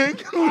Luther the King.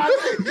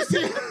 I did. You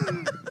see,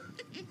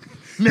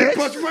 he Next.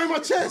 punched me right in my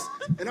chest,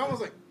 and I was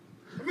like,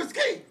 Miss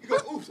King. He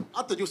goes, oops,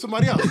 I thought you were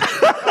somebody else.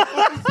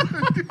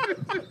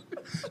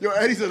 Yo,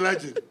 Eddie's a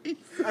legend.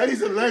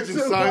 Eddie's a legend,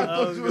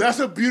 son. That's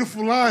a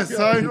beautiful line,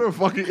 son. You're a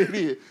fucking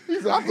idiot. He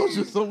said, I thought you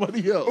were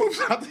somebody else.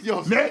 Oops, I thought you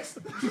was Next.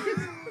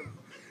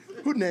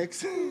 Who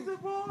next? He said,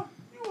 boy,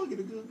 you want to get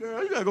a good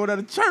girl. You got to go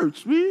down to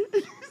church, man.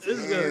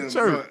 Damn, church.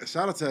 bro.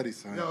 Shout out to Eddie,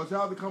 son. Yo, shout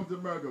out to Come to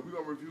America. We're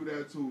going to review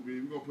that too,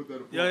 man. We're going to put that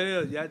up.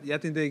 Yeah. I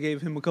think they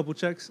gave him a couple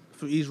checks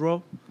for each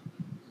role.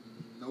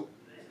 Nope.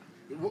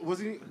 Was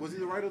he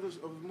the writer of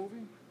the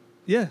movie?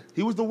 Yeah.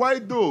 He was the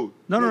white dude.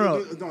 No.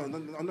 No,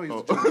 I know he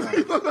was the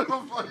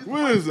guy.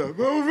 Where is that?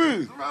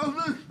 Melvin.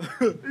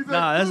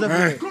 Nah, that's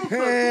definitely.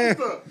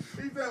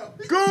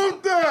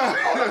 Gunther!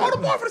 Hold the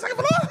boy for a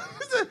second.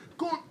 He said,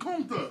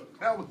 Gunther.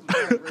 That was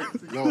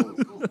racist. Yo.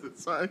 Gunther,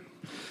 son.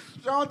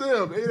 Y'all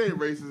damn, it ain't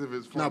racist if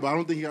it's funny. Nah, but I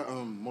don't think he got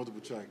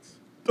multiple checks.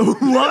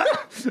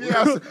 What?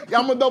 Yeah,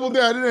 I'm gonna double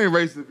down. It ain't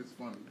racist if it's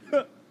funny.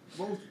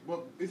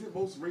 Is it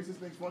most racist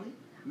things funny?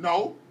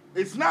 No,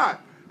 it's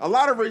not. A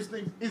lot of racist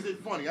things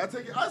isn't funny. I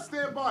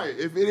stand by it.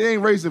 If it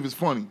ain't racist, if it's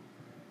funny,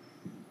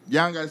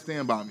 y'all ain't gotta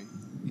stand by me.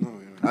 No,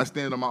 yeah. I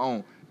stand on my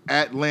own.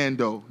 At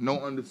Lando, no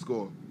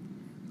underscore.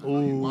 I know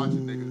you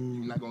watching, nigga.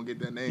 You're not gonna get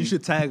that name. You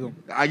should tag him.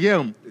 I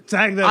am.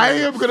 Tag that. I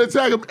nigga. am gonna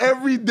tag him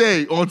every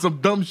day on some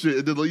dumb shit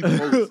and delete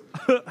the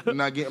post. You're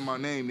not getting my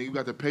name, nigga. You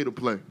got to pay to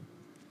play.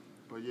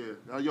 But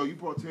yeah, yo, you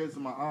brought tears to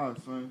my eyes,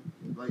 son.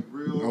 Like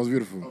real. That was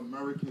beautiful.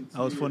 American tears,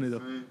 That was funny, though.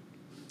 son.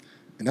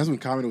 And that's when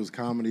comedy was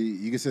comedy.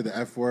 You can say the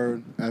F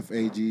word,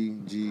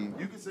 F-A-G-G. You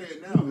can say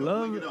it now.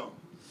 Love Look it. it up.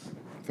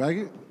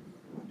 Faggot?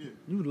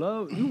 You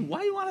love you.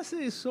 Why you want to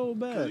say it so He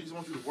bad? just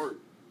wants you to work.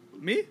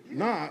 Me?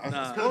 Nah.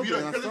 Because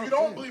if you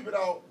don't bleep it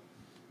out,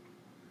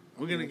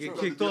 We're gonna get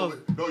you kicked deal off.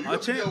 with- No, you Our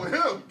have to deal champ, with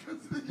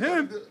him.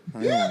 Him?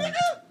 Yeah,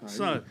 nigga.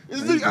 son. You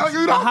know how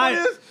funny high- it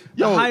is? the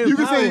Yo, higher you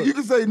can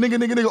say power.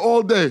 nigga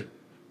all day,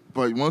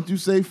 but once you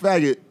say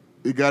faggot,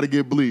 it gotta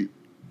get bleep.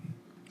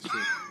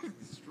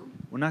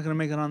 We're not gonna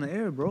make it on the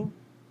air, bro.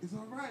 It's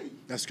all right.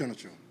 That's kind of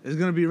true. It's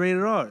gonna be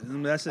rated R.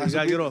 And that's it. You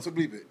gotta get off. So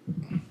bleep it.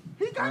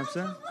 He You know what I'm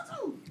saying?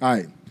 All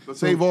right. So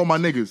save all my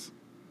niggas.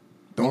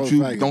 All Don't you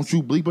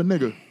faggots. bleep a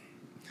nigga.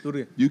 Do it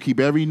again. You keep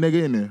every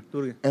nigga in there. Do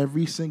it again.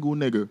 Every single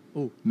nigga.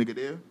 Ooh. Nigga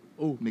there.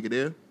 Ooh. Nigga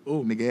there.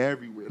 Ooh. Nigga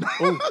everywhere.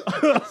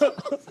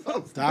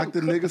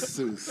 Dr. Nigga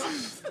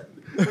Seuss.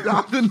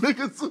 Dr.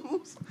 Nigga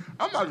Seuss.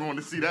 I'm not going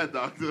to see that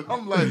doctor.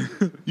 I'm like,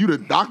 you the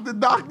doctor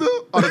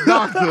or the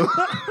doctor?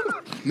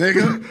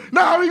 Nigga.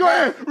 Nah, we go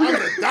ahead. We I'm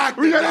got the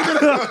doctor. we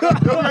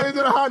got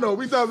into the high note.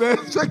 We done, man.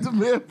 Check the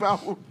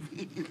manpower.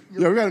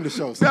 Yo, we got in the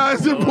show. Nah,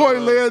 it's your boy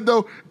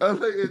Lando.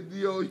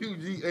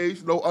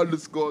 LANDOUGH, no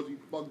underscores, you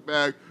fuck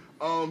bag.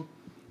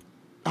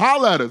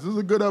 Holla at us. This is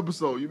a good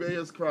episode. You made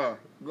us cry.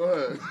 Go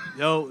ahead.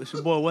 Yo, it's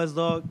your boy West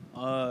Dog.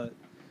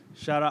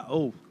 Shout out.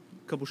 Oh,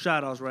 couple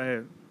shout outs right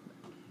here.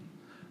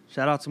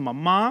 Shout out to my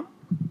mom.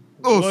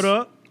 Us. What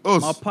up?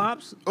 Us. My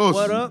pops. Us.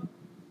 What up?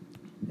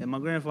 And my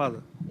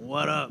grandfather.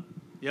 What up?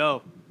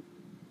 Yo,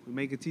 we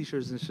making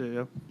t-shirts and shit,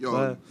 yo.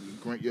 Yo,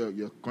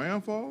 your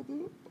grandfather?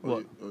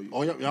 What?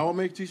 Oh, y'all want to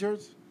make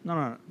t-shirts?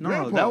 No.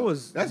 Grandpa.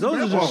 Those are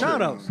grandpa just shit.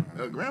 shout outs.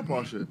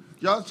 Grandpa shit.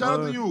 Y'all, shout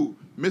out to you,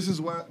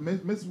 Mrs. West,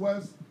 Miss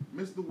West,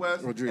 Mr.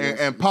 West, Rodriguez.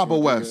 and Papa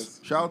Rodriguez.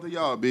 West. Shout out to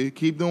y'all, B.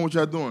 Keep doing what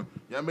y'all doing.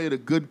 Y'all made a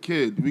good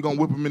kid. We gonna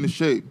whip him into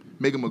shape.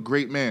 Make him a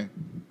great man.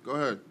 Go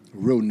ahead.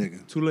 Real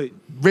nigga. Too late.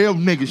 Real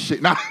nigga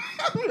shit. Nah,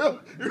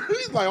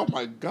 he's like, oh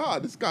my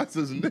God, this guy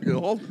says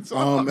nigga all the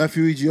time.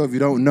 F-U-E-G-O if you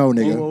don't know,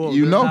 nigga. Whoa,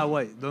 You they're know? Not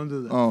white. Don't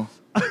do that. Oh.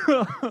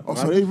 Oh,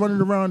 so they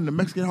running around in the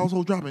Mexican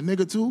household dropping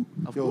nigga too?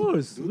 Of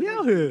course. We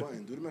out here.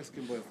 Do the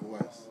Mexican button for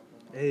West.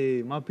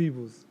 Hey, my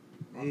peoples.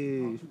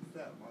 Hey.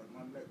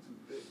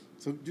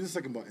 So do the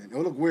second button.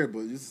 It'll look weird, but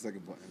use the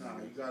second button. Nah,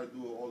 you gotta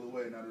do it all the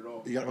way, not at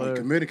all. You got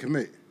Word.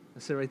 commit.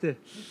 That's it right there.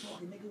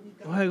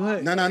 Go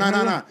ahead. No.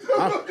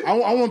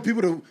 I want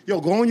people to go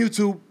on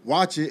YouTube,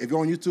 watch it. If you're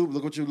on YouTube,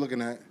 look what you're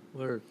looking at.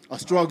 Word. A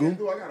struggle. I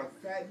got a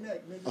fat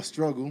neck, nigga. A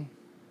struggle.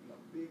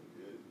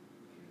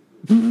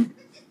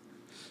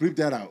 Bleep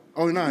that out.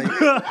 Oh no,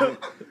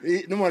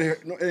 nobody here.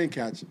 No, it didn't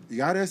catch it. You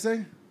got it,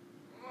 say?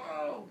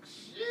 Oh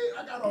shit,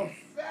 I got a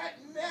fat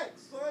neck,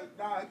 son.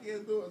 Nah, I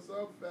can't do it, so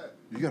I'm fat.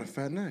 You got a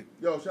fat neck.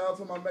 Yo, shout out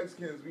to my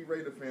Mexicans. We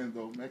Raider fans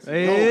though. Mexicans.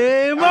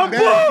 Hey, my I'm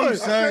mad at boy. you,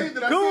 son.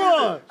 Come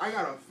on. I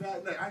got a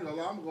fat neck. I ain't gonna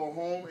lie. I'm gonna go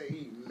home and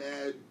eat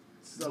mad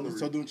celery.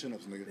 Start doing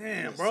chin-ups, nigga.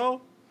 Damn, bro.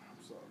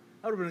 I'm sorry.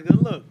 That would have been a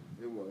good look.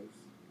 It was.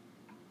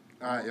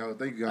 All right, yo,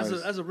 thank you guys.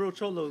 That's a real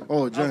cholo.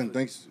 Oh, Jen, outfit.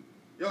 thanks.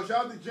 Yo,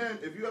 shout out to Jen.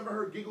 If you ever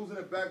heard giggles in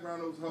the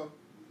background, it was her.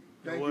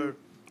 Thank you. Word.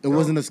 It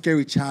wasn't a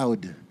scary child,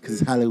 because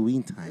it's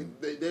Halloween time.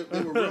 They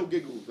were real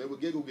giggles. They were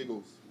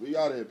giggles. We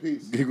out of here.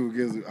 Peace. Giggle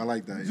giggles. I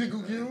like that.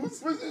 Giggle giggles.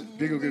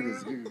 Giggle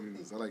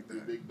giggles. I like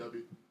that. Big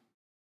W.